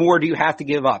much more do you have to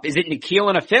give up? Is it N'Keal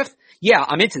in a fifth? Yeah,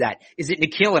 I'm into that. Is it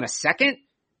N'Keal in a second?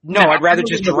 No, I'd rather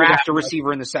just draft a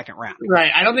receiver in the second round.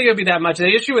 Right. I don't think it would be that much. The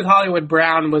issue with Hollywood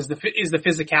Brown is the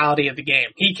physicality of the game.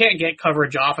 He can't get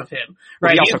coverage off of him.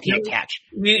 Right. He also can't catch.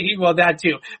 Well, that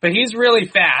too. But he's really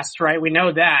fast, right? We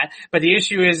know that. But the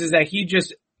issue is that he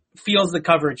just feels the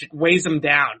coverage, it weighs him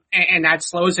down, and that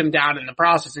slows him down in the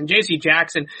process. And J.C.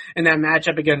 Jackson in that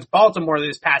matchup against Baltimore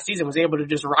this past season was able to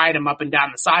just ride him up and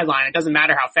down the sideline. It doesn't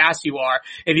matter how fast you are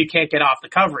if you can't get off the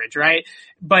coverage, right?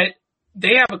 But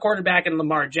they have a quarterback in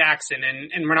Lamar Jackson,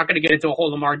 and we're not going to get into a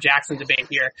whole Lamar Jackson debate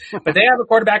here, but they have a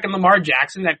quarterback in Lamar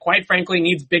Jackson that quite frankly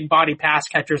needs big body pass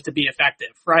catchers to be effective,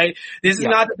 right? This is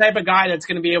not the type of guy that's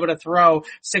going to be able to throw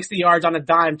 60 yards on a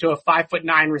dime to a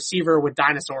 5'9" receiver with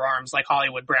dinosaur arms like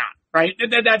Hollywood Brown. Right?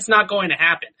 That's not going to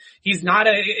happen. His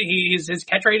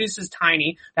catch radius is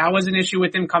tiny. That was an issue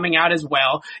with him coming out as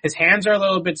well. His hands are a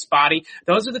little bit spotty.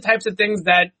 Those are the types of things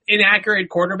that inaccurate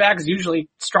quarterbacks usually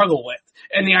struggle with.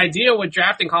 And the idea with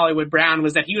drafting Hollywood Brown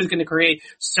was that he was going to create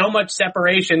so much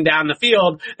separation down the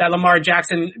field that Lamar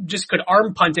Jackson just could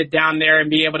arm punt it down there and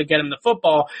be able to get him the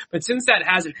football. But since that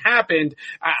hasn't happened,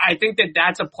 I think that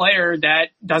that's a player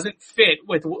that doesn't fit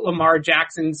with Lamar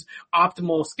Jackson's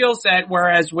optimal skill set,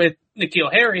 whereas with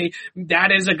N'Keal Harry,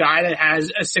 that is a guy that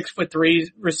has a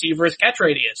 6'3" receiver's catch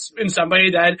radius and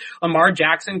somebody that Lamar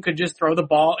Jackson could just throw the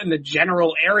ball in the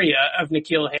general area of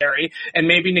N'Keal Harry, and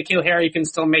maybe N'Keal Harry can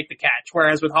still make the catch.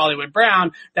 Whereas with Hollywood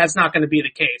Brown, that's not going to be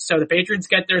the case. So the Patriots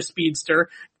get their speedster,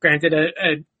 granted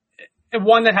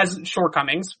one that has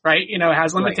shortcomings, right?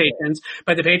 Has limitations,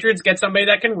 but the Patriots get somebody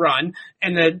that can run,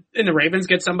 and the Ravens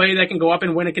get somebody that can go up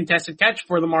and win a contested catch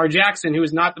for Lamar Jackson, who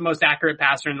is not the most accurate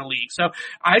passer in the league. So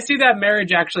I see that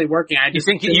marriage actually working.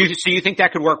 You think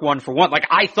that could work 1-for-1? Like,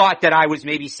 I thought that I was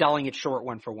maybe selling it short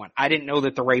 1-for-1. I didn't know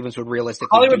that the Ravens would realistically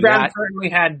Hollywood do Brown that. certainly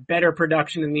had better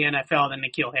production in the NFL than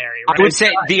N'Keal Harry. Right? I would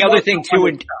say the other thing too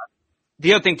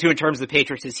in terms of the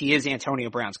Patriots is he is Antonio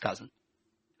Brown's cousin.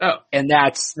 Oh, and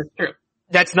that's true.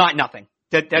 That's not nothing.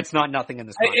 That's not nothing in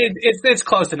this podcast. It's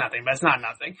close to nothing, but it's not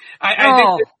nothing.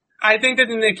 I think that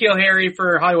the N'Keal Harry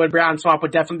for Hollywood Brown swap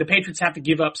would definitely, the Patriots have to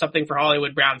give up something for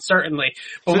Hollywood Brown, certainly.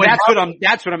 But so that's what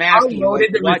I'm asking. How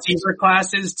loaded the receiver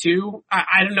class is too,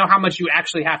 I don't know how much you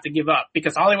actually have to give up,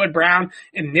 because Hollywood Brown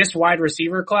in this wide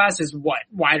receiver class is what?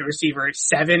 Wide receiver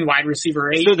 7, wide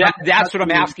receiver 8? So that's what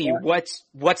I'm asking you.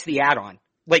 What's the add-on?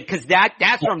 Like, cause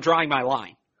that's where I'm drawing my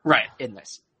line. Right. In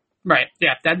this. Right.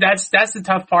 Yeah. That's the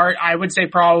tough part. I would say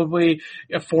probably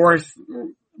a 4th,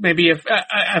 maybe a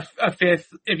 5th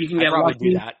if you can get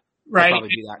lucky. Do that. Right. Probably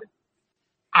do that.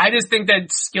 I just think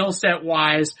that skill set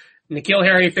wise, N'Keal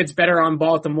Harry fits better on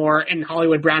Baltimore and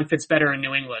Hollywood Brown fits better in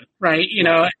New England. Right.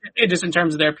 Just in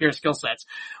terms of their pure skill sets.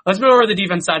 Let's move over to the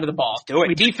defense side of the ball. Let's do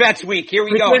it. Defense week. Here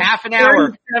we go. Half an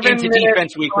hour into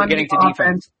defense week. We're getting to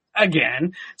defense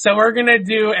again. So we're going to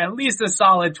do at least a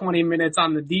solid 20 minutes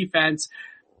on the defense.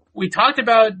 We talked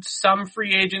about some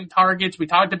free agent targets. We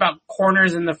talked about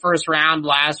corners in the first round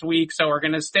last week. So we're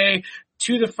going to stay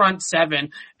to the front 7.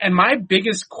 And my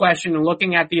biggest question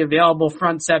looking at the available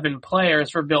front 7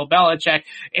 players for Bill Belichick,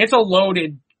 it's a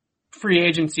loaded free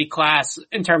agency class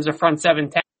in terms of front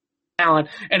 7 talent.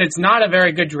 And it's not a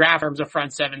very good draft in terms of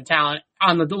front 7 talent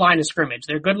on the line of scrimmage.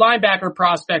 They're good linebacker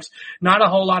prospects, not a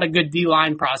whole lot of good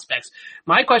D-line prospects.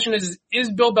 My question is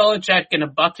Bill Belichick going to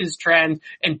buck his trend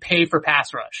and pay for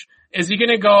pass rush? Is he going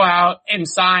to go out and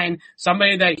sign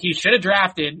somebody that he should have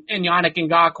drafted in Yannick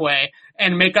Ngakoue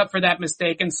and make up for that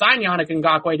mistake and sign Yannick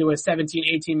Ngakoue to a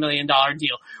 $17-18 million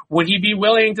deal? Would he be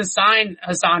willing to sign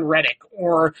Hassan Reddick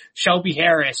or Shelby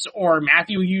Harris or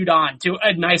Matthew Judon to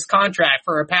a nice contract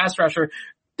for a pass rusher?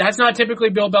 That's not typically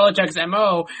Bill Belichick's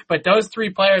MO, but those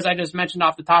 3 players I just mentioned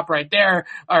off the top right there,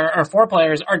 or 4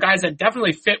 players, are guys that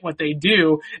definitely fit what they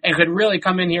do and could really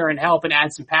come in here and help and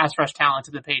add some pass rush talent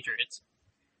to the Patriots.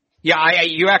 Yeah,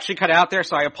 you actually cut out there,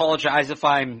 so I apologize if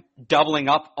I'm doubling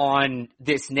up on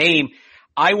this name.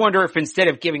 I wonder if instead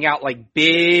of giving out like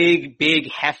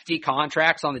big, hefty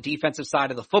contracts on the defensive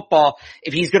side of the football,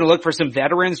 if he's going to look for some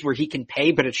veterans where he can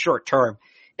pay, but it's short term.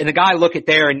 And the guy I look at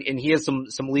there, and he has some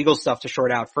legal stuff to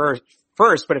sort out first,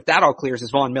 but if that all clears,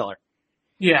 is Von Miller.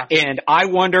 Yeah. And I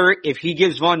wonder if he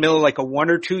gives Von Miller like a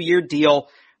 1 or 2 year deal,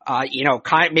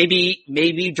 maybe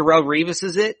Darrelle Revis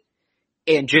is it,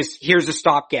 and just here's a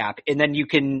stopgap, and then you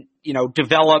can,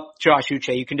 develop Josh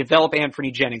Uche, you can develop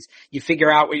Anthony Jennings, you figure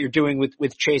out what you're doing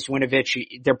with Chase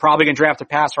Winovich. They're probably going to draft a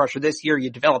pass rusher this year, you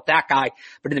develop that guy,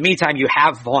 but in the meantime, you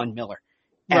have Von Miller.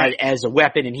 Right. As a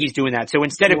weapon, and he's doing that. So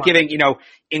instead of giving,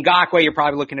 Ngakoue, you're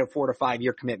probably looking at a 4 to 5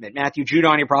 year commitment. Matthew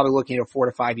Judon, you're probably looking at a 4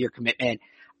 to 5 year commitment.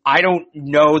 I don't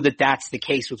know that that's the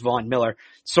case with Von Miller.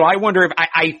 So I wonder if,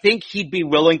 I think he'd be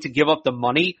willing to give up the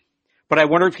money, but I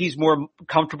wonder if he's more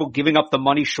comfortable giving up the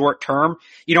money short term.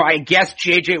 I guess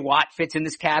J.J. Watt fits in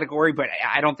this category, but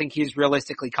I don't think he's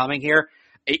realistically coming here.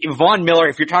 Von Miller,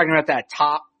 if you're talking about that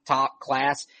top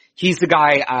class, he's the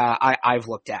guy I've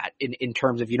looked at in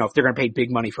terms of, if they're going to pay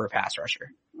big money for a pass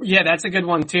rusher. Yeah, that's a good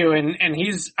one too. And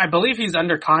I believe he's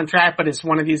under contract, but it's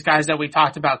one of these guys that we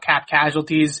talked about cap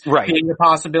casualties being a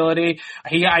possibility.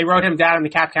 I wrote him down in the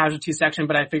cap casualty section,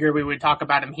 but I figured we would talk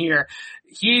about him here.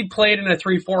 He played in a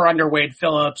 3-4 under Wade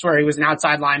Phillips, where he was an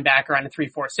outside linebacker on a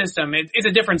 3-4 system. It's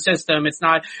a different system. It's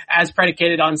not as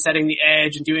predicated on setting the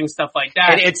edge and doing stuff like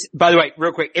that. And it's, by the way,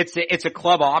 real quick, it's a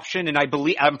club option, and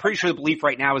I'm pretty sure the belief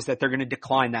right now is that they're going to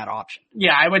decline that option.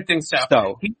 Yeah, I would think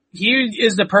so. He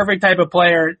is the perfect type of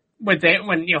player when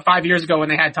 5 years ago when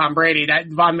they had Tom Brady, that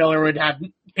Von Miller would have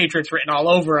Patriots written all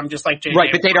over him, just like J.J. Right,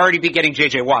 but they'd already be getting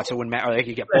J.J. Watt, so it wouldn't matter. They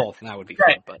could get both, and that would be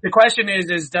right. Fun, but. The question is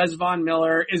is Von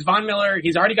Miller, he's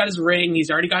already got his ring, he's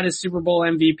already got his Super Bowl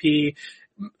MVP.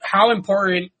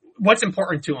 What's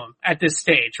important to him at this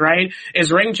stage, right?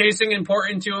 Is ring chasing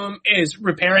important to him? Is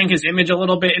repairing his image a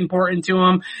little bit important to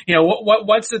him?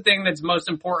 What's the thing that's most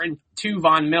important to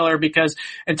Von Miller? Because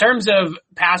in terms of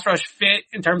pass rush fit,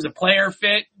 in terms of player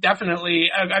fit, definitely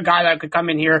a guy that could come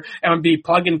in here and would be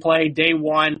plug and play day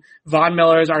one. Von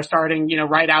Miller is our starting,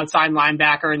 right outside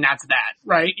linebacker, and that's that,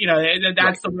 right?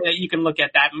 That's the way that you can look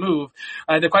at that move.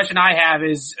 The question I have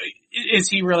is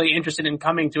he really interested in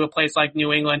coming to a place like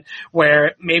New England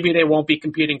where maybe they won't be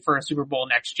competing for a Super Bowl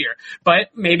next year, but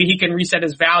maybe he can reset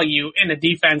his value in a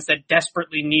defense that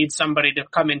desperately needs somebody to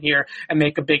come in here and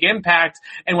make a big impact.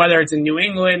 And whether it's in New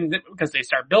England because they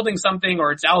start building something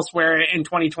or it's elsewhere in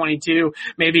 2022,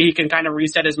 maybe he can kind of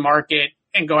reset his market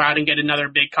and go out and get another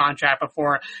big contract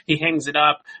before he hangs it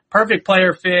up. Perfect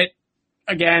player fit.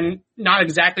 Again, not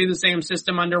exactly the same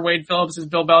system under Wade Phillips as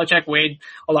Bill Belichick. Wade,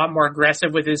 a lot more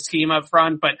aggressive with his team up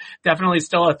front, but definitely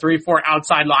still a 3-4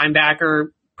 outside linebacker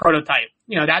prototype.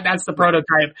 That's the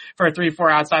prototype for a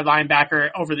 3-4 outside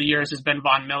linebacker over the years has been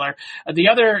Von Miller. The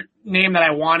other name that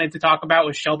I wanted to talk about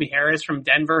was Shelby Harris from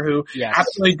Denver, who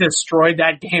absolutely destroyed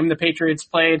that game the Patriots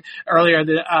played earlier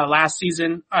last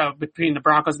season between the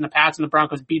Broncos and the Pats, and the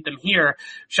Broncos beat them here.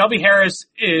 Shelby Harris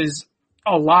is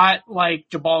a lot like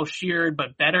Jabal Sheard,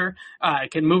 but better.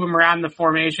 Can move him around the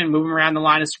formation, move him around the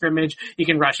line of scrimmage. He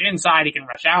can rush inside. He can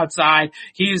rush outside.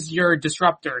 He's your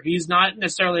disruptor. He's not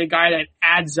necessarily a guy that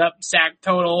adds up sack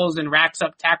totals and racks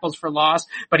up tackles for loss,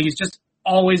 but he's just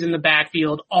always in the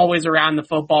backfield, always around the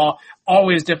football,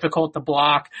 always difficult to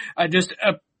block. Just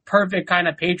a perfect kind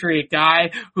of Patriot guy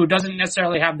who doesn't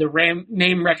necessarily have the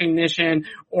name recognition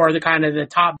or the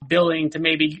top billing to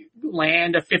maybe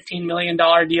land a $15 million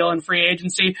deal in free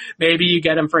agency. Maybe you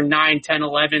get him for 9, 10,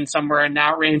 11, somewhere in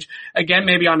that range. Again,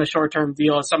 maybe on a short-term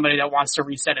deal as somebody that wants to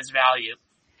reset his value.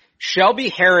 Shelby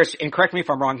Harris, and correct me if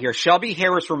I'm wrong here, Shelby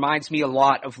Harris reminds me a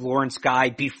lot of Lawrence Guy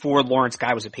before Lawrence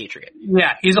Guy was a Patriot.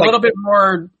 Yeah, he's a little bit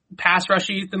more pass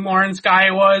rushy than Lawrence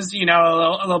Guy was, a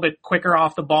little bit quicker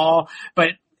off the ball, but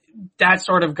that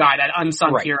sort of guy, that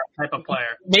unsung hero type of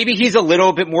player. Maybe he's a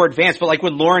little bit more advanced, but like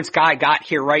when Lawrence Guy got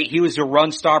here, right, he was a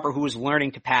run stopper who was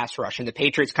learning to pass rush, and the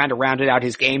Patriots kind of rounded out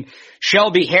his game.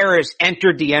 Shelby Harris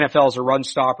entered the NFL as a run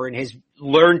stopper and has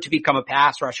learned to become a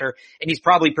pass rusher, and he's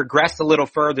probably progressed a little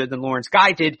further than Lawrence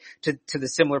Guy did to the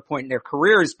similar point in their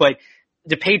careers, but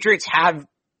the Patriots have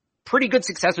pretty good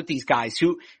success with these guys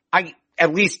who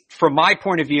at least from my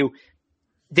point of view,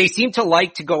 they seem to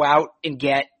like to go out and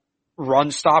get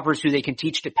run stoppers who they can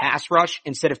teach to pass rush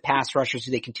instead of pass rushers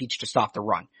who they can teach to stop the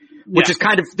run, which is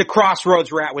kind of the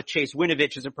crossroads we're at with Chase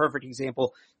Winovich is a perfect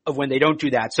example of when they don't do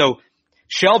that. So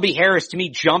Shelby Harris to me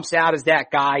jumps out as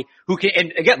that guy who can,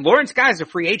 and again, Lawrence Guy is a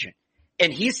free agent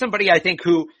and he's somebody I think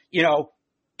who,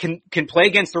 can play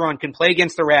against the run, can play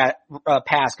against the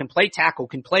pass, can play tackle,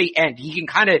 can play end. He can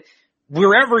kind of,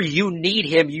 wherever you need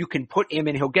him, you can put him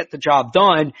and he'll get the job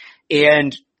done.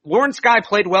 And Lawrence Guy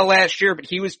played well last year, but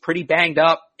he was pretty banged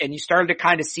up and you started to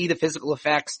kind of see the physical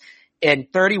effects.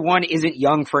 And 31 isn't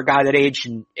young for a guy that age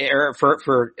or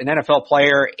for an NFL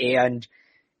player. And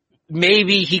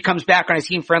maybe he comes back on a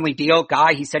team friendly deal.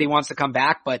 Guy, he said he wants to come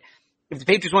back, but if the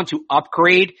Patriots want to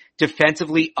upgrade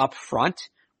defensively up front,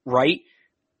 right?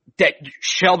 That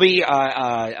Shelby,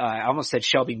 I almost said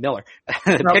Shelby Miller.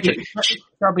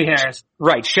 Shelby Harris.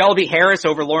 Right. Shelby Harris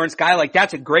over Lawrence Guy. Like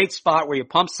that's a great spot where you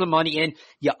pump some money in,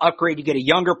 you upgrade, you get a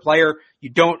younger player. You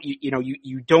don't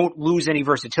lose any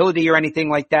versatility or anything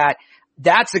like that.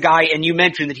 That's the guy. And you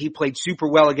mentioned that he played super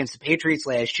well against the Patriots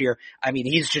last year. I mean,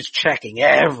 he's just checking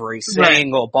every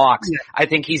single box. Yeah. I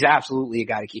think he's absolutely a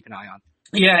guy to keep an eye on.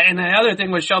 Yeah. And the other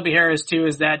thing with Shelby Harris too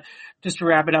is that just to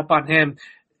wrap it up on him,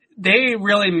 they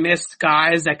really missed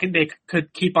guys that they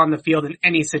could keep on the field in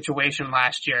any situation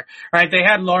last year, right? They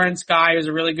had Lawrence Guy, who's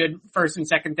a really good first and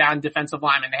second down defensive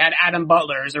lineman. They had Adam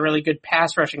Butler, who's a really good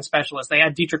pass rushing specialist. They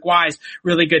had Deatrich Wise,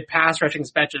 really good pass rushing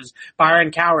specialist.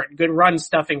 Byron Cowart, good run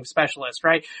stuffing specialist,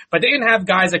 right? But they didn't have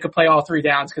guys that could play all three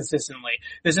downs consistently.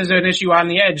 This is an issue on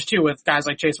the edge too with guys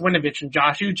like Chase Winovich and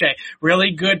Josh Uche.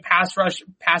 Really good pass rush,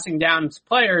 passing down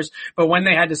players, but when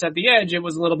they had to set the edge, it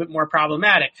was a little bit more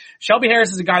problematic. Shelby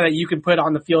Harris is a guy that you can put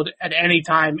on the field at any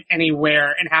time,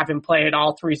 anywhere, and have him play at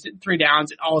all three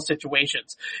downs in all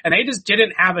situations. And they just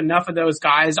didn't have enough of those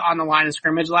guys on the line of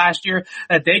scrimmage last year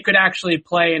that they could actually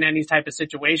play in any type of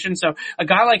situation. So a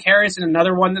guy like Harris, and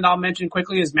another one that I'll mention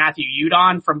quickly is Matthew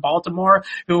Judon from Baltimore,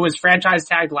 who was franchise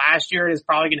tagged last year and is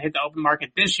probably going to hit the open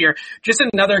market this year. Just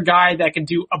another guy that can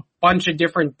do a bunch of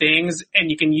different things, and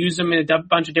you can use him in a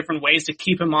bunch of different ways to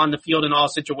keep him on the field in all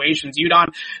situations. Judon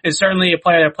is certainly a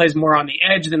player that plays more on the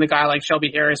edge than a guy like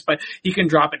Shelby Harris, but he can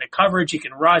drop into coverage, he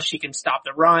can rush, he can stop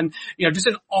the run, just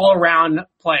an all-around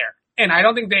player. And I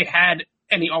don't think they had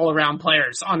any all-around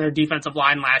players on their defensive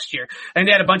line last year. And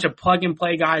they had a bunch of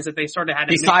plug-and-play guys that they sort of had.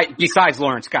 Besides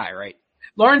Lawrence Guy, right?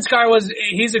 Lawrence Guy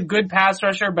he's a good pass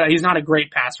rusher, but he's not a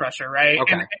great pass rusher, right?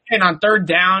 Okay. And on third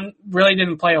down, really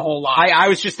didn't play a whole lot. I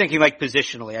was just thinking like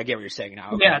positionally. I get what you're saying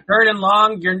now. Okay. Yeah, third and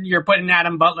long, you're putting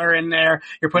Adam Butler in there,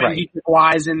 you're putting Deatrich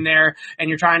Wise in there, and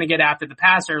you're trying to get after the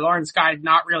passer. Lawrence Guy,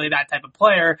 not really that type of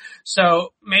player.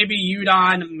 So maybe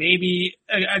Judon, maybe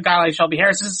a guy like Shelby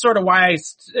Harris. This is sort of why I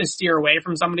steer away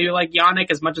from somebody like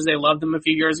Yannick, as much as they loved him a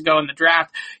few years ago in the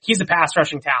draft. He's a pass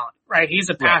rushing talent, right? He's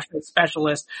a pass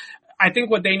specialist. I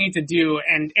think what they need to do,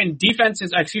 and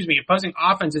opposing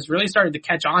offenses really started to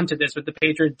catch on to this with the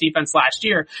Patriots defense last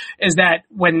year, is that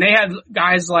when they had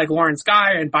guys like Lawrence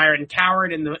Guy and Byron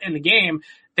Cowart in the game,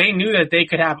 they knew that they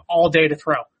could have all day to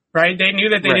throw. Right? They knew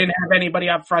that they didn't have anybody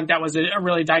up front that was a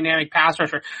really dynamic pass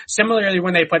rusher. Similarly,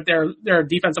 when they put their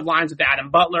defensive lines with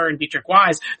Adam Butler and Deatrich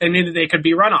Wise, they knew that they could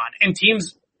be run on. And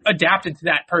teams adapted to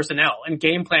that personnel and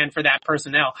game plan for that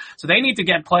personnel. So they need to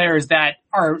get players that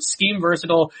are scheme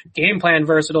versatile, game plan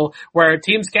versatile, where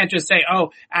teams can't just say,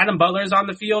 oh, Adam Butler's on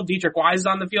the field, Deatrich Wise is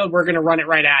on the field, we're going to run it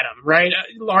right at him, right?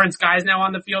 Lawrence Guy's now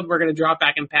on the field, we're going to drop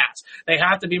back and pass. They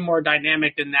have to be more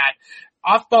dynamic than that.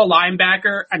 Off-ball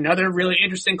linebacker, another really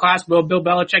interesting class. Will Bill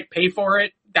Belichick pay for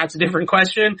it? That's a different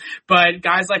question. But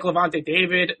guys like Lavonte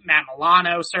David, Matt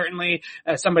Milano, certainly,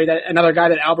 another guy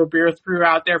that Albert Breer threw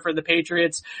out there for the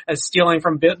Patriots as stealing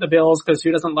from the Bills, because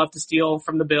who doesn't love to steal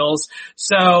from the Bills?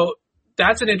 So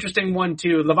that's an interesting one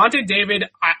too. Lavonte David,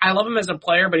 I love him as a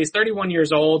player, but he's 31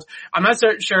 years old. I'm not so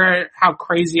sure how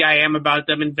crazy I am about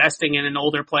them investing in an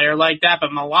older player like that,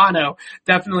 but Milano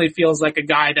definitely feels like a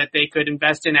guy that they could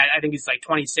invest in at, I think he's like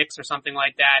 26 or something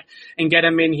like that, and get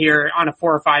him in here on a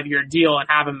 4 or 5 year deal and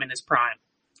have him in his prime.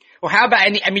 Well, how about,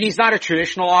 he's not a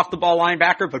traditional off-the-ball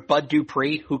linebacker, but Bud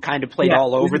Dupree, who kind of played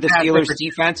all over the Steelers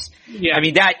defense. Yeah.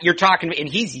 You're talking, and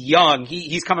he's young.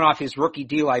 He's coming off his rookie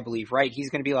deal, I believe, right?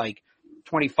 He's going to be like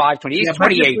 25, 20, he's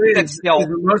 28. He's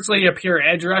mostly a pure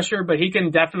edge rusher, but he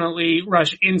can definitely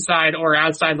rush inside or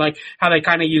outside, like how they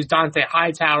kind of use Dante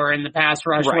Hightower in the pass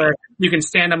rush, where you can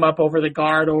stand him up over the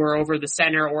guard or over the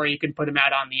center, or you can put him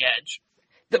out on the edge.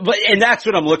 And that's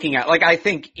what I'm looking at. Like, I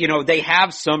think, they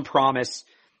have some promise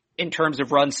in terms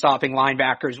of run stopping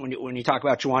linebackers when you talk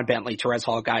about Juwan Bentley, Terez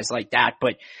Hall, guys like that.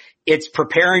 But It's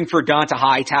preparing for Donta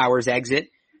Hightower's exit.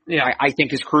 Yeah. I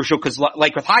think is crucial because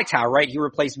like with Hightower, right? He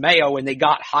replaced Mayo and they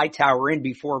got Hightower in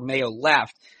before Mayo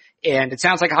left. And it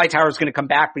sounds like Hightower is going to come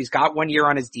back, but he's got 1 year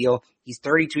on his deal. He's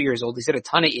 32 years old. He's had a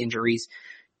ton of injuries.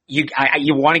 You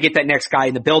want to get that next guy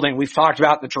in the building. We've talked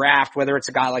about the draft, whether it's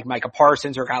a guy like Micah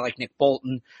Parsons or a guy like Nick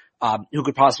Bolton, who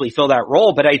could possibly fill that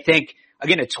role. But I think,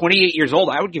 again, at 28 years old,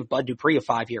 I would give Bud Dupree a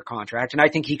 5-year contract, and I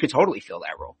think he could totally fill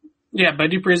that role. Yeah,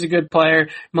 Bud Dupree is a good player.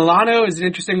 Milano is an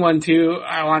interesting one too.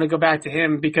 I want to go back to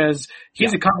him because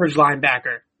he's a coverage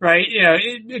linebacker, right? You know,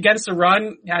 against the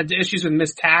run, had issues with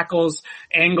missed tackles,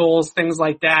 angles, things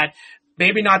like that.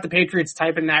 Maybe not the Patriots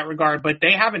type in that regard, but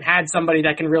they haven't had somebody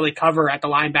that can really cover at the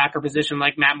linebacker position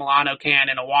like Matt Milano can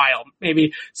in a while.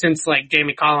 Maybe since like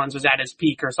Jamie Collins was at his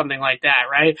peak or something like that,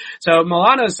 right? So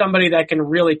Milano is somebody that can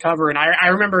really cover. And I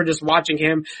remember just watching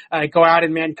him go out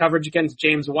in man coverage against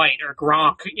James White or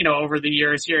Gronk, you know, over the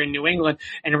years here in New England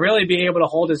and really be able to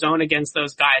hold his own against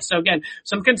those guys. So again,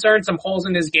 some concerns, some holes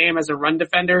in his game as a run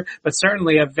defender, but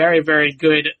certainly a very, very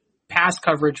good pass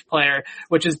coverage player,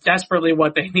 which is desperately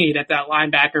what they need at that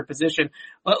linebacker position.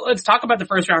 Let's talk about the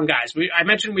first round guys. I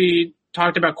mentioned we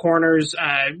talked about corners,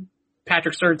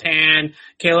 Patrick Surtain,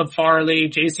 Caleb Farley,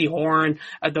 JC Horn.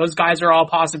 Those guys are all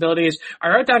possibilities. I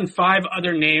wrote down 5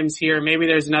 other names here. Maybe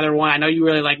there's another one. I know you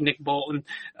really like Nick Bolton.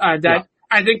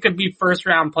 I think could be first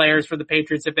round players for the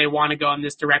Patriots if they want to go in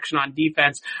this direction on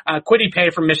defense. Kwity Paye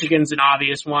from Michigan's an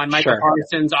obvious one. Micah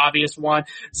Parsons, obvious one.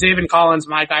 Zaven Collins,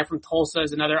 my guy from Tulsa,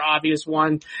 is another obvious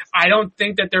one. I don't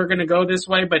think that they're going to go this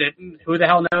way, but who the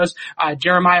hell knows?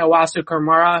 Jeremiah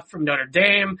Owusu-Koramoah from Notre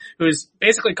Dame, who's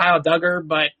basically Kyle Duggar,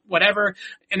 but whatever.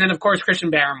 And then of course Christian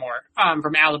Barmore,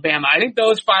 from Alabama. I think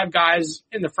those 5 guys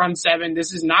in the front 7,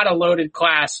 this is not a loaded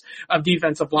class of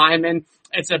defensive linemen.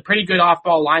 It's a pretty good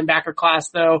off-ball linebacker class,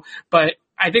 though, but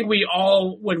I think we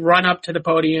all would run up to the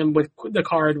podium with the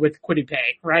card with Kwity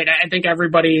Paye, right? I think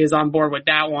everybody is on board with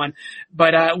that one.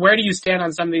 But where do you stand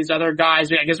on some of these other guys?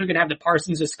 I guess we can have the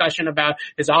Parsons discussion about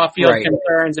his off-field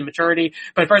concerns and maturity.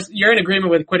 But first, you're in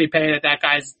agreement with Kwity Paye that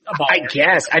guy's a baller. I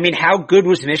guess. I mean, how good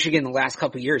was Michigan the last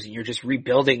couple of years? And you're just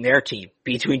rebuilding their team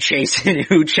between Chase and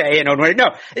Uche and Onwenu. No,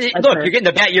 look, you're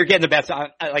getting the best.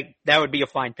 Like, that would be a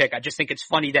fine pick. I just think it's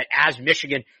funny that as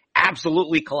Michigan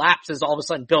absolutely collapses, all of a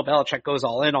sudden Bill Belichick goes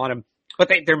all in on him.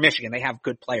 But they're Michigan. They have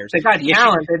good players. They got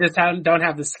talent. They just don't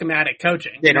have the schematic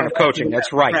coaching. They don't have coaching.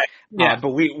 That's right. Yeah. But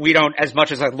we don't, as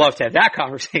much as I'd love to have that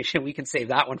conversation, we can save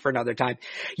that one for another time.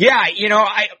 Yeah, you know,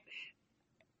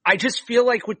 I just feel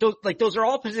like with those are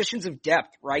all positions of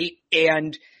depth, right?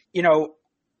 And, you know,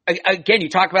 again, you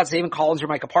talk about Zaven Collins or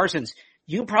Micah Parsons.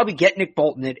 You can probably get Nick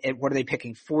Bolton at what are they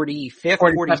picking? 45th,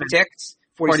 46th,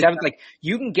 47th? Like,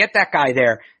 you can get that guy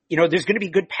there. You know, there's going to be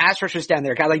good pass rushers down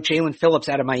there. A guy like Jalen Phillips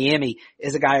out of Miami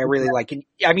is a guy I really like. And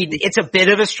I mean, it's a bit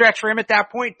of a stretch for him at that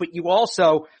point, but you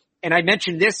also, and I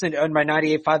mentioned this on my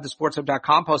 98.5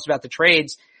 thesportshub.com post about the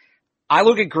trades. I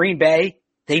look at Green Bay.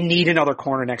 They need another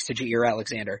corner next to Jair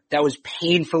Alexander. That was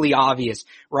painfully obvious,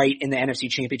 right, in the NFC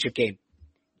Championship game.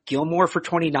 Gilmore for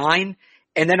 29.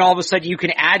 And then all of a sudden you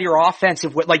can add your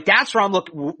offensive, like that's where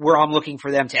I'm looking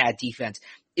for them to add defense,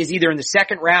 is either in the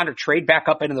second round or trade back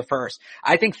up into the first.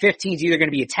 I think 15 is either going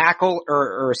to be a tackle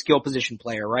or a skill position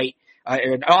player, right?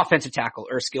 An offensive tackle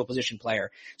or a skill position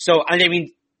player. So, I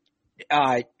mean,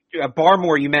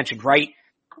 Barmore you mentioned, right?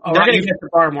 Oh, we're going to get to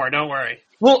Barmore, don't worry.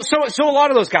 Well, so a lot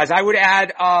of those guys, I would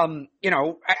add, you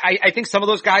know, I think some of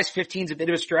those guys, 15 is a bit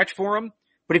of a stretch for them,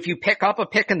 but if you pick up a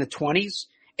pick in the 20s,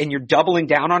 and you're doubling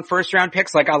down on first round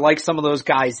picks, like I like some of those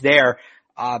guys there.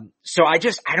 So I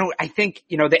think,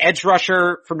 you know, the edge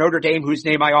rusher from Notre Dame, whose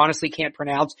name I honestly can't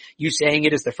pronounce, you saying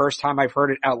it is the first time I've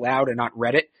heard it out loud and not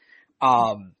read it.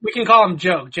 We can call him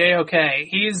Joke, J-O-K.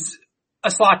 He's a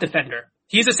slot defender.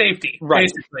 He's a safety,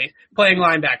 basically, playing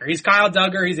linebacker. He's Kyle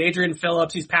Duggar, he's Adrian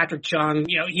Phillips, he's Patrick Chung.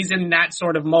 You know, he's in that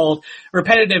sort of mold.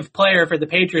 Repetitive player for the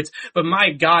Patriots, but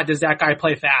my God, does that guy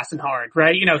play fast and hard,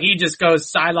 right? You know, he just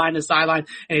goes sideline to sideline,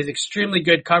 and he's an extremely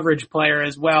good coverage player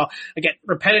as well. Again,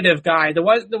 repetitive guy. The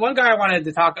one guy I want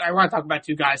to talk about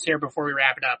 2 guys here before we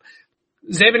wrap it up.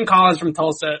 Zaven Collins from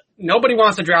Tulsa. Nobody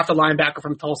wants to draft a linebacker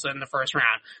from Tulsa in the first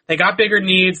round. They got bigger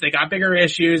needs. They got bigger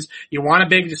issues. You want a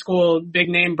big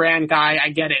name brand guy. I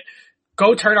get it.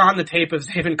 Go turn on the tape of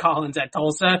Zaven Collins at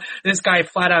Tulsa. This guy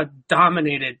flat out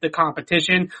dominated the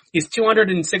competition. He's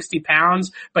 260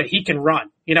 pounds, but he can run.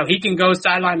 He can go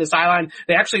sideline to sideline.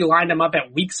 They actually lined him up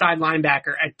at weak side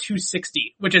linebacker at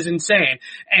 260, which is insane.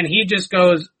 And he just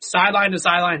goes sideline to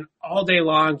sideline all day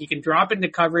long. He can drop into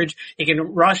coverage. He can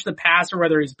rush the passer,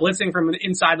 whether he's blitzing from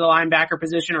inside the linebacker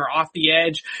position or off the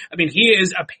edge. I mean, he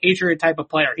is a Patriot type of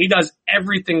player. He does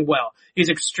everything well. He's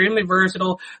extremely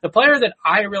versatile. The player that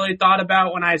I really thought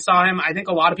about when I saw him, I think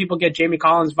a lot of people get Jamie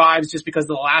Collins vibes just because of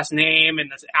the last name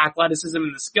and the athleticism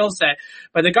and the skill set.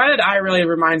 But the guy that I really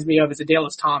reminds me of is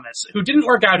Adalys Thomas, who didn't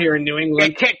work out here in New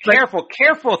England.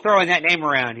 Careful throwing that name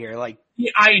around here. Like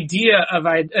the idea of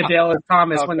Adalys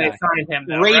Thomas when they signed him.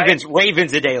 Though,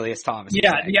 Ravens Adalys Thomas.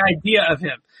 Yeah, the idea of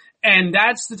him. And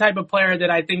that's the type of player that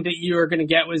I think that you are going to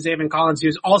get with Zaven Collins,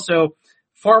 who's also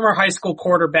former high school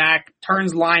quarterback,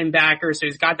 turns linebacker, so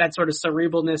he's got that sort of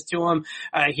cerebralness to him.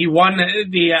 He won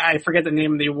I forget the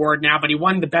name of the award now, but he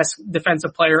won the best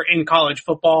defensive player in college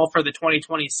football for the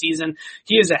 2020 season.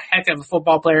 He is a heck of a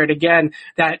football player. And again,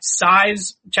 that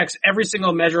size checks every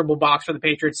single measurable box for the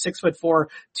Patriots, 6'4",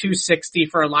 260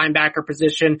 for a linebacker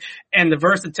position, and the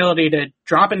versatility to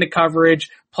drop into coverage,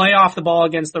 play off the ball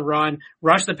against the run,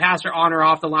 rush the passer on or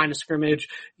off the line of scrimmage.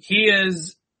 He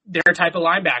is their type of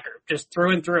linebacker, just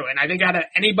through and through. And I think out of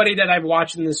anybody that I've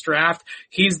watched in this draft,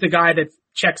 he's the guy that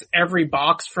checks every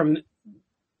box from,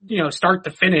 start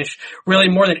to finish, really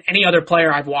more than any other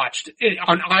player I've watched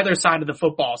on either side of the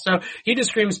football. So he just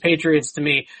screams Patriots to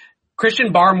me.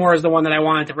 Christian Barmore is the one that I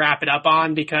wanted to wrap it up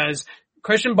on, because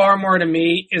Christian Barmore to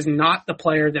me is not the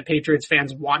player that Patriots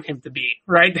fans want him to be,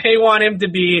 right? They want him to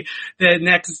be the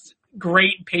next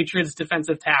great Patriots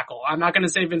defensive tackle. I'm not going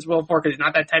to say Vince Wilfork because he's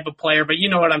not that type of player, but you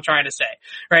know what I'm trying to say,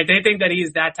 right? They think that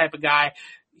he's that type of guy.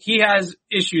 He has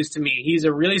issues to me. He's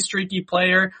a really streaky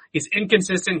player. He's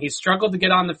inconsistent. He's struggled to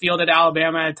get on the field at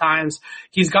Alabama at times.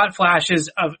 He's got flashes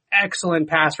of excellent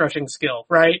pass rushing skill,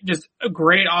 right? Just a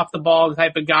great off the ball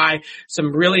type of guy.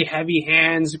 Some really heavy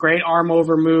hands, great arm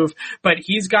over move, but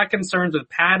he's got concerns with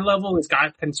pad level. He's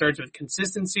got concerns with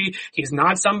consistency. He's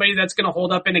not somebody that's going to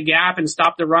hold up in a gap and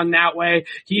stop the run that way.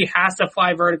 He has to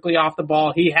fly vertically off the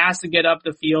ball. He has to get up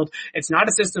the field. It's not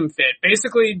a system fit.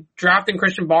 Basically, drafting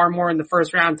Christian Barmore in the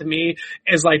first round to me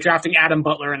is like drafting Adam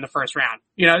Butler in the first round.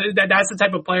 That's the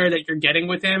type of player that you're getting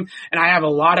with him. And I have a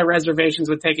lot of reservations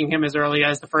with taking him as early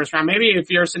as the first round. Maybe if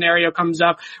your scenario comes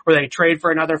up where they trade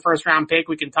for another first round pick,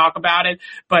 we can talk about it.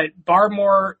 But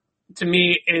Barmore, to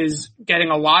me, is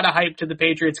getting a lot of hype to the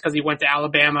Patriots because he went to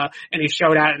Alabama and he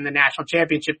showed out in the national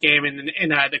championship game and in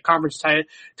the conference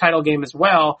title game as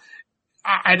well.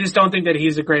 I just don't think that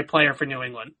he's a great player for New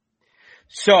England.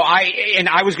 So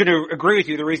I was going to agree with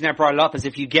you. The reason I brought it up is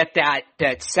if you get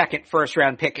that second first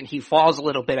round pick and he falls a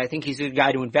little bit, I think he's a good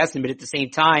guy to invest in. But at the same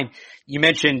time, you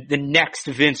mentioned the next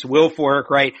Vince Wilfork,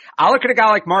 right? I look at a guy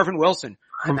like Marvin Wilson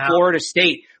from Florida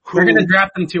State. They're going to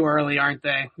draft him too early, aren't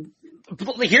they?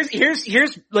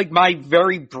 Here's like my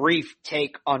very brief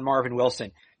take on Marvin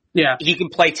Wilson. Yeah. He can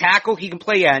play tackle. He can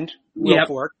play end.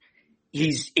 Wilfork. Yep.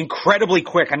 He's incredibly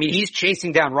quick. I mean, he's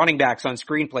chasing down running backs on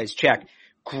screenplays. Check.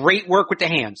 Great work with the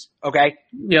hands. Okay.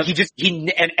 Yep.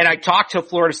 And I talked to a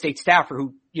Florida State staffer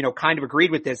who, kind of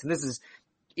agreed with this. And this is,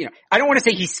 I don't want to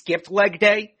say he skipped leg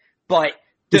day, but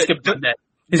he's got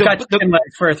 10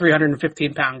 legs for a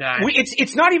 315-pound guy.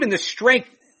 It's not even the strength.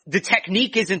 The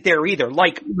technique isn't there either.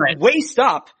 Like waist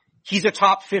up, he's a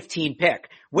top 15 pick.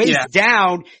 Waist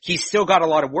down, he's still got a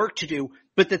lot of work to do.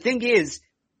 But the thing is,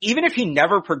 even if he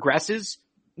never progresses,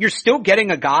 you're still getting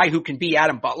a guy who can be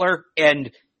Adam Butler. And,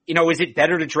 is it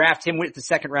better to draft him with the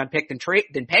second round pick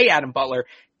than pay Adam Butler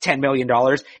 $10 million?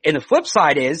 And the flip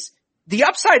side is, the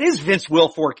upside is Vince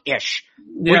Wilfork-ish,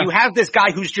 where you have this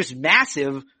guy who's just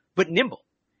massive, but nimble.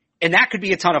 And that could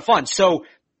be a ton of fun. So,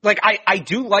 I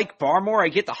do like Barmore. I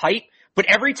get the hype, but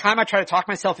every time I try to talk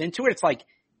myself into it, it's like,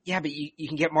 yeah, but you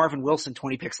can get Marvin Wilson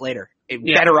 20 picks later.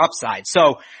 Better upside.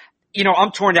 So,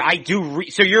 I'm torn.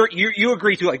 So you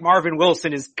agree to Marvin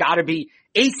Wilson has got to be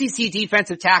ACC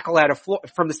defensive tackle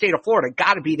from the state of Florida.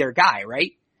 Got to be their guy,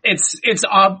 right? It's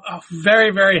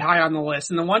very, very high on the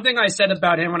list. And the one thing I said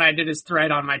about him when I did his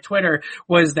thread on my Twitter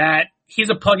was that he's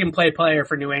a plug and play player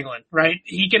for New England, right?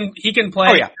 He can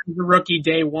play as a rookie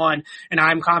day one, and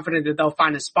I'm confident that they'll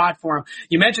find a spot for him.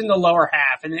 You mentioned the lower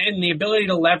half and the ability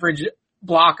to leverage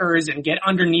blockers and get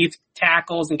underneath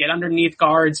tackles and get underneath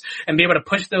guards and be able to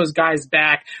push those guys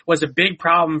back was a big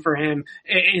problem for him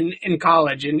in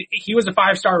college. And he was a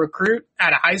 5-star recruit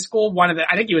out of high school.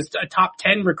 I think he was a top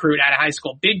 10 recruit out of high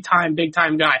school. Big time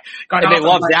guy. And they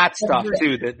love that stuff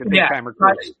too, the big time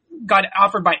recruits. Got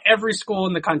offered by every school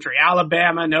in the country,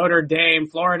 Alabama, Notre Dame,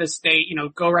 Florida State,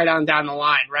 go right on down the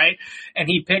line, right? And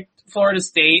he picked Florida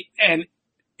State and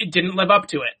it didn't live up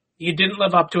to it. He didn't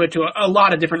live up to it to a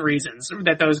lot of different reasons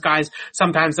that those guys,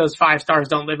 sometimes those 5 stars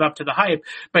don't live up to the hype,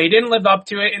 but he didn't live up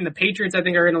to it. And the Patriots, I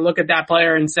think, are going to look at that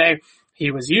player and say, he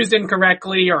was used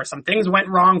incorrectly or some things went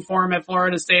wrong for him at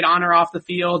Florida State on or off the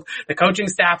field. The coaching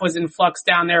staff was in flux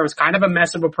down there. It was kind of a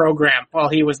mess of a program while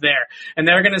he was there. And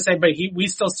they're going to say, but we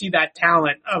still see that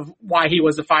talent of why he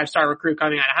was a 5-star recruit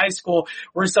coming out of high school.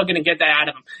 We're still going to get that out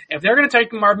of him. If they're going to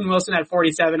take Marvin Wilson at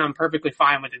 47, I'm perfectly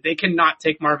fine with it. They cannot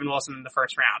take Marvin Wilson in the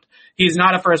first round. He's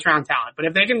not a first round talent. But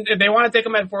if they want to take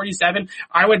him at 47,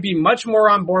 I would be much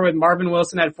more on board with Marvin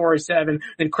Wilson at 47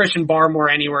 than Christian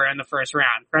Barmore anywhere in the first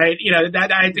round, right? You know,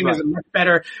 that I think is a much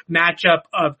better matchup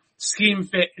of scheme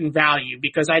fit and value,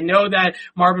 because I know that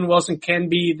Marvin Wilson can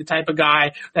be the type of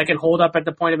guy that can hold up at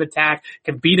the point of attack,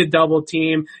 can beat a double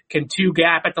team, can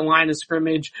 2-gap at the line of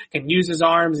scrimmage, can use his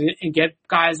arms and get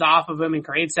guys off of him and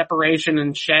create separation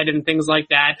and shed and things like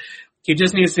that. He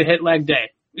just needs to hit leg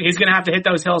day. He's going to have to hit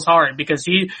those hills hard because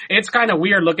it's kind of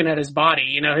weird looking at his body.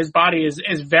 You know, his body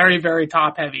is very, very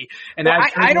top heavy. And well,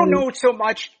 I don't know so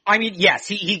much. I mean, yes,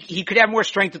 he could have more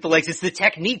strength with the legs. It's the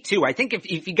technique too. I think if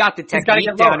he got the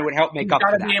technique down, it would help make up for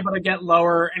that. He's got to be able to get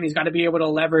lower, and he's got to be able to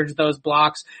leverage those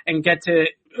blocks and get to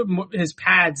his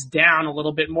pads down a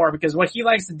little bit more, because what he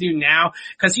likes to do now,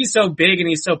 because he's so big and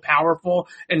he's so powerful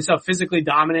and so physically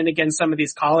dominant against some of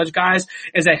these college guys,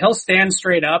 is that he'll stand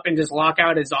straight up and just lock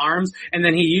out his arms, and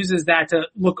then he uses that to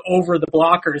look over the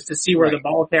blockers to see where the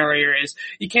ball carrier is.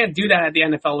 You can't do that at the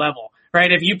NFL level. Right?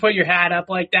 If you put your hat up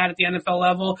like that at the NFL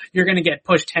level, you're going to get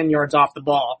pushed 10 yards off the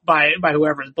ball by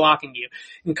whoever is blocking you.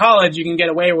 In college, you can get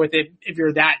away with it if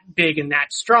you're that big and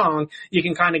that strong. You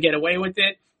can kind of get away with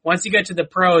it. Once you get to the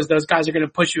pros, those guys are going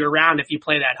to push you around if you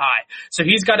play that high. So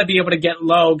he's got to be able to get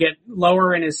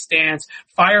lower in his stance,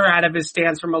 fire out of his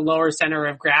stance from a lower center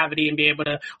of gravity and be able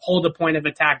to hold the point of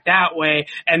attack that way,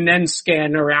 and then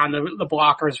scan around the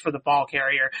blockers for the ball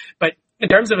carrier. But in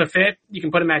terms of a fit, you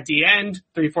can put him at D-end,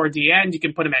 3-4 D-end. You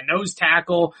can put him at nose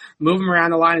tackle, move him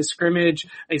around the line of scrimmage.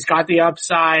 He's got the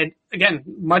upside. Again,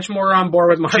 much more on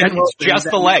board with Marvin Wilson. Just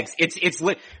the legs. It's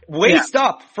waist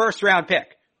up, first round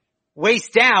pick.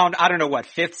 Waist down, I don't know what,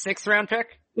 5th, 6th round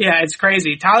pick? Yeah, it's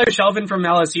crazy. Tyler Shelvin from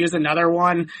LSU is another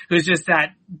one who's just that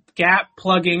gap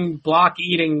plugging, block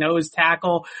eating nose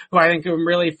tackle who I think can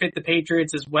really fit the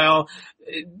Patriots as well.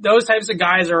 Those types of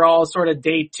guys are all sort of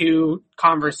day 2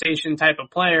 conversation type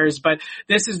of players, but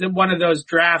this is one of those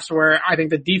drafts where I think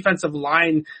the defensive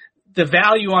line, the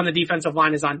value on the defensive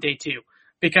line is on day 2.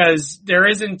 Because there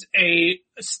isn't an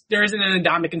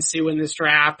Ndamukong Suh in this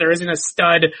draft. There isn't a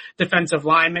stud defensive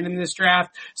lineman in this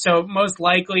draft. So most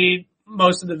likely,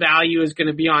 most of the value is going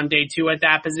to be on day 2 at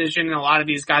that position. And a lot of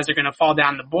these guys are going to fall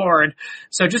down the board.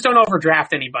 So just don't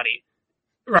overdraft anybody.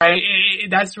 Right?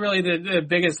 That's really the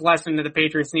biggest lesson that the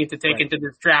Patriots need to take into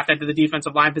this draft, into the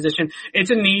defensive line position.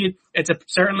 It's a need. It's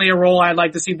certainly a role I'd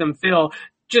like to see them fill.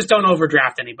 Just don't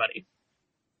overdraft anybody.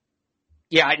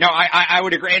 Yeah, no, I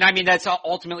would agree. And I mean, that's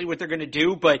ultimately what they're going to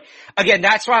do. But again,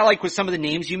 that's why I like with some of the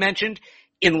names you mentioned,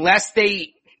 unless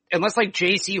like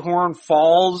J.C. Horn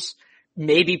falls,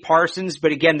 maybe Parsons,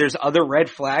 but again, there's other red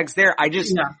flags there.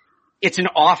 It's an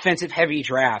offensive heavy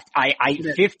draft.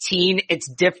 15, it's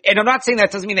and I'm not saying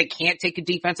that doesn't mean they can't take a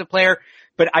defensive player,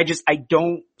 but I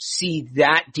don't see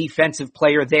that defensive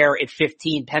player there at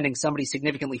 15 pending somebody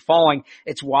significantly falling.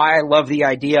 It's why I love the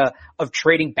idea of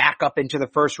trading back up into the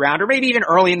first round, or maybe even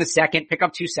early in the second, pick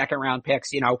up 2 second-round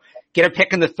picks, get a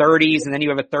pick in the 30s, and then you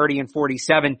have a 30 and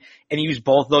 47, and use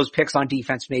both those picks on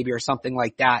defense maybe, or something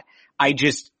like that.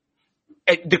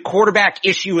 The quarterback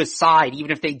issue aside,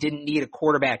 even if they didn't need a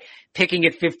quarterback, picking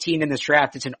at 15 in this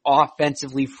draft, it's an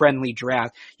offensively friendly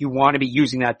draft. You want to be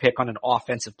using that pick on an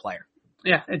offensive player.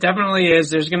 Yeah, it definitely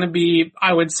is. There's going to be,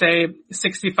 I would say,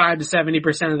 65 to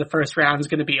 70% of the first round is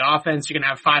going to be offense. You're going to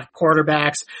have 5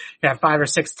 quartires. You have 5 or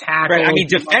 6 tackles. Right. I mean,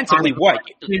 defensively, what?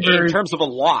 In terms of a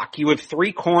lock, you have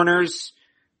 3 corners,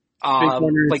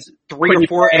 like 3 or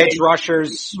 4 edge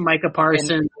rushers. Micah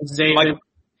Parsons, Zaven.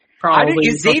 Probably.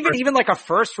 Is Zaven even like a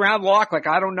first round lock? Like,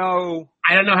 I don't know.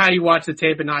 I don't know how you watch the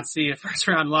tape and not see a first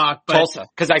round lock. But Tulsa,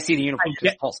 because I see the uniform.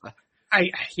 Tulsa.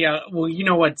 Well, you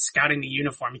know what? Scouting the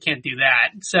uniform, you can't do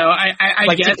that. So I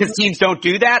like, guess because teams don't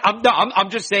do that. I'm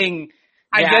just saying.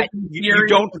 I guess you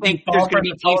don't think there's going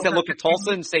to be teams that look at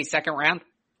Tulsa and say second round?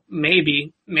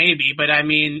 Maybe, but I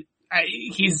mean,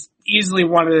 he's easily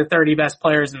one of the 30 best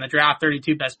players in the draft,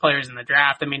 32 best players in the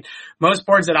draft. I mean, most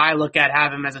boards that I look at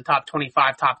have him as a top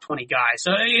 25, top 20 guy.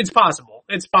 So it's possible.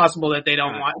 It's possible that they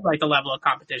don't want like the level of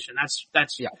competition.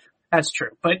 That's true.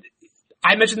 But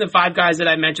I mentioned the 5 guys that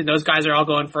I mentioned. Those guys are all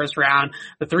going first round.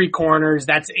 The 3 corners,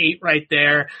 that's 8 right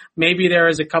there. Maybe there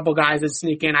is a couple guys that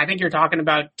sneak in. I think you're talking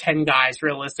about 10 guys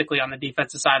realistically on the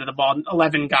defensive side of the ball,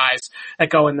 11 guys that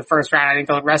go in the first round. I think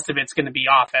the rest of it's going to be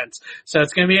offense. So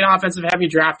it's going to be an offensive heavy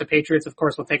draft. The Patriots, of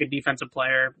course, will take a defensive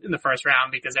player in the first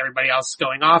round because everybody else is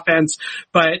going offense.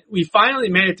 But we finally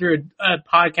made it through a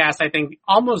podcast, I think,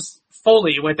 almost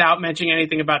fully without mentioning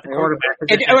anything about the quarterback.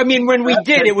 And, I mean, when we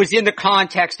did, it was in the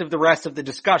context of the rest of the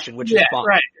discussion, which is fine.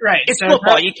 Right. It's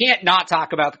football. You can't not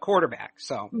talk about the quarterback.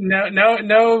 So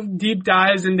no deep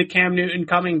dives into Cam Newton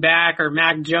coming back or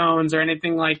Mac Jones or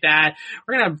anything like that.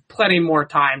 We're going to have plenty more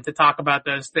time to talk about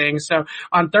those things. So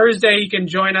on Thursday, you can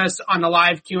join us on the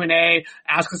live Q&A.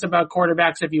 Ask us about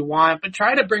quarterbacks if you want, but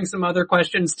try to bring some other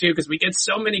questions too, because we get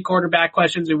so many quarterback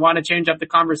questions. We want to change up the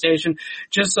conversation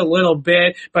just a little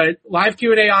bit, but live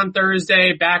Q&A on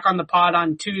Thursday, back on the pod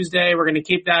on Tuesday. We're going to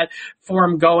keep that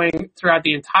forum going throughout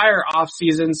the entire off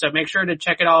season. So make sure to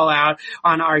check it all out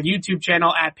on our YouTube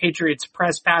channel at Patriots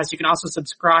Press Pass. You can also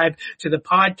subscribe to the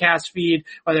podcast feed,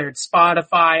 whether it's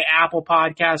Spotify, Apple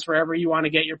Podcasts, wherever you want to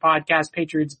get your podcast.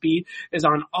 Patriots Beat is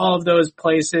on all of those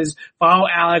places. Follow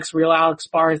Alex, Real Alex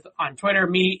Barth on Twitter,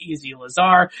 me, Easy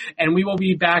Lazar, and we will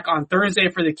be back on Thursday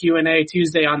for the Q&A,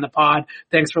 Tuesday on the pod.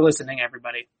 Thanks for listening,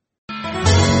 everybody.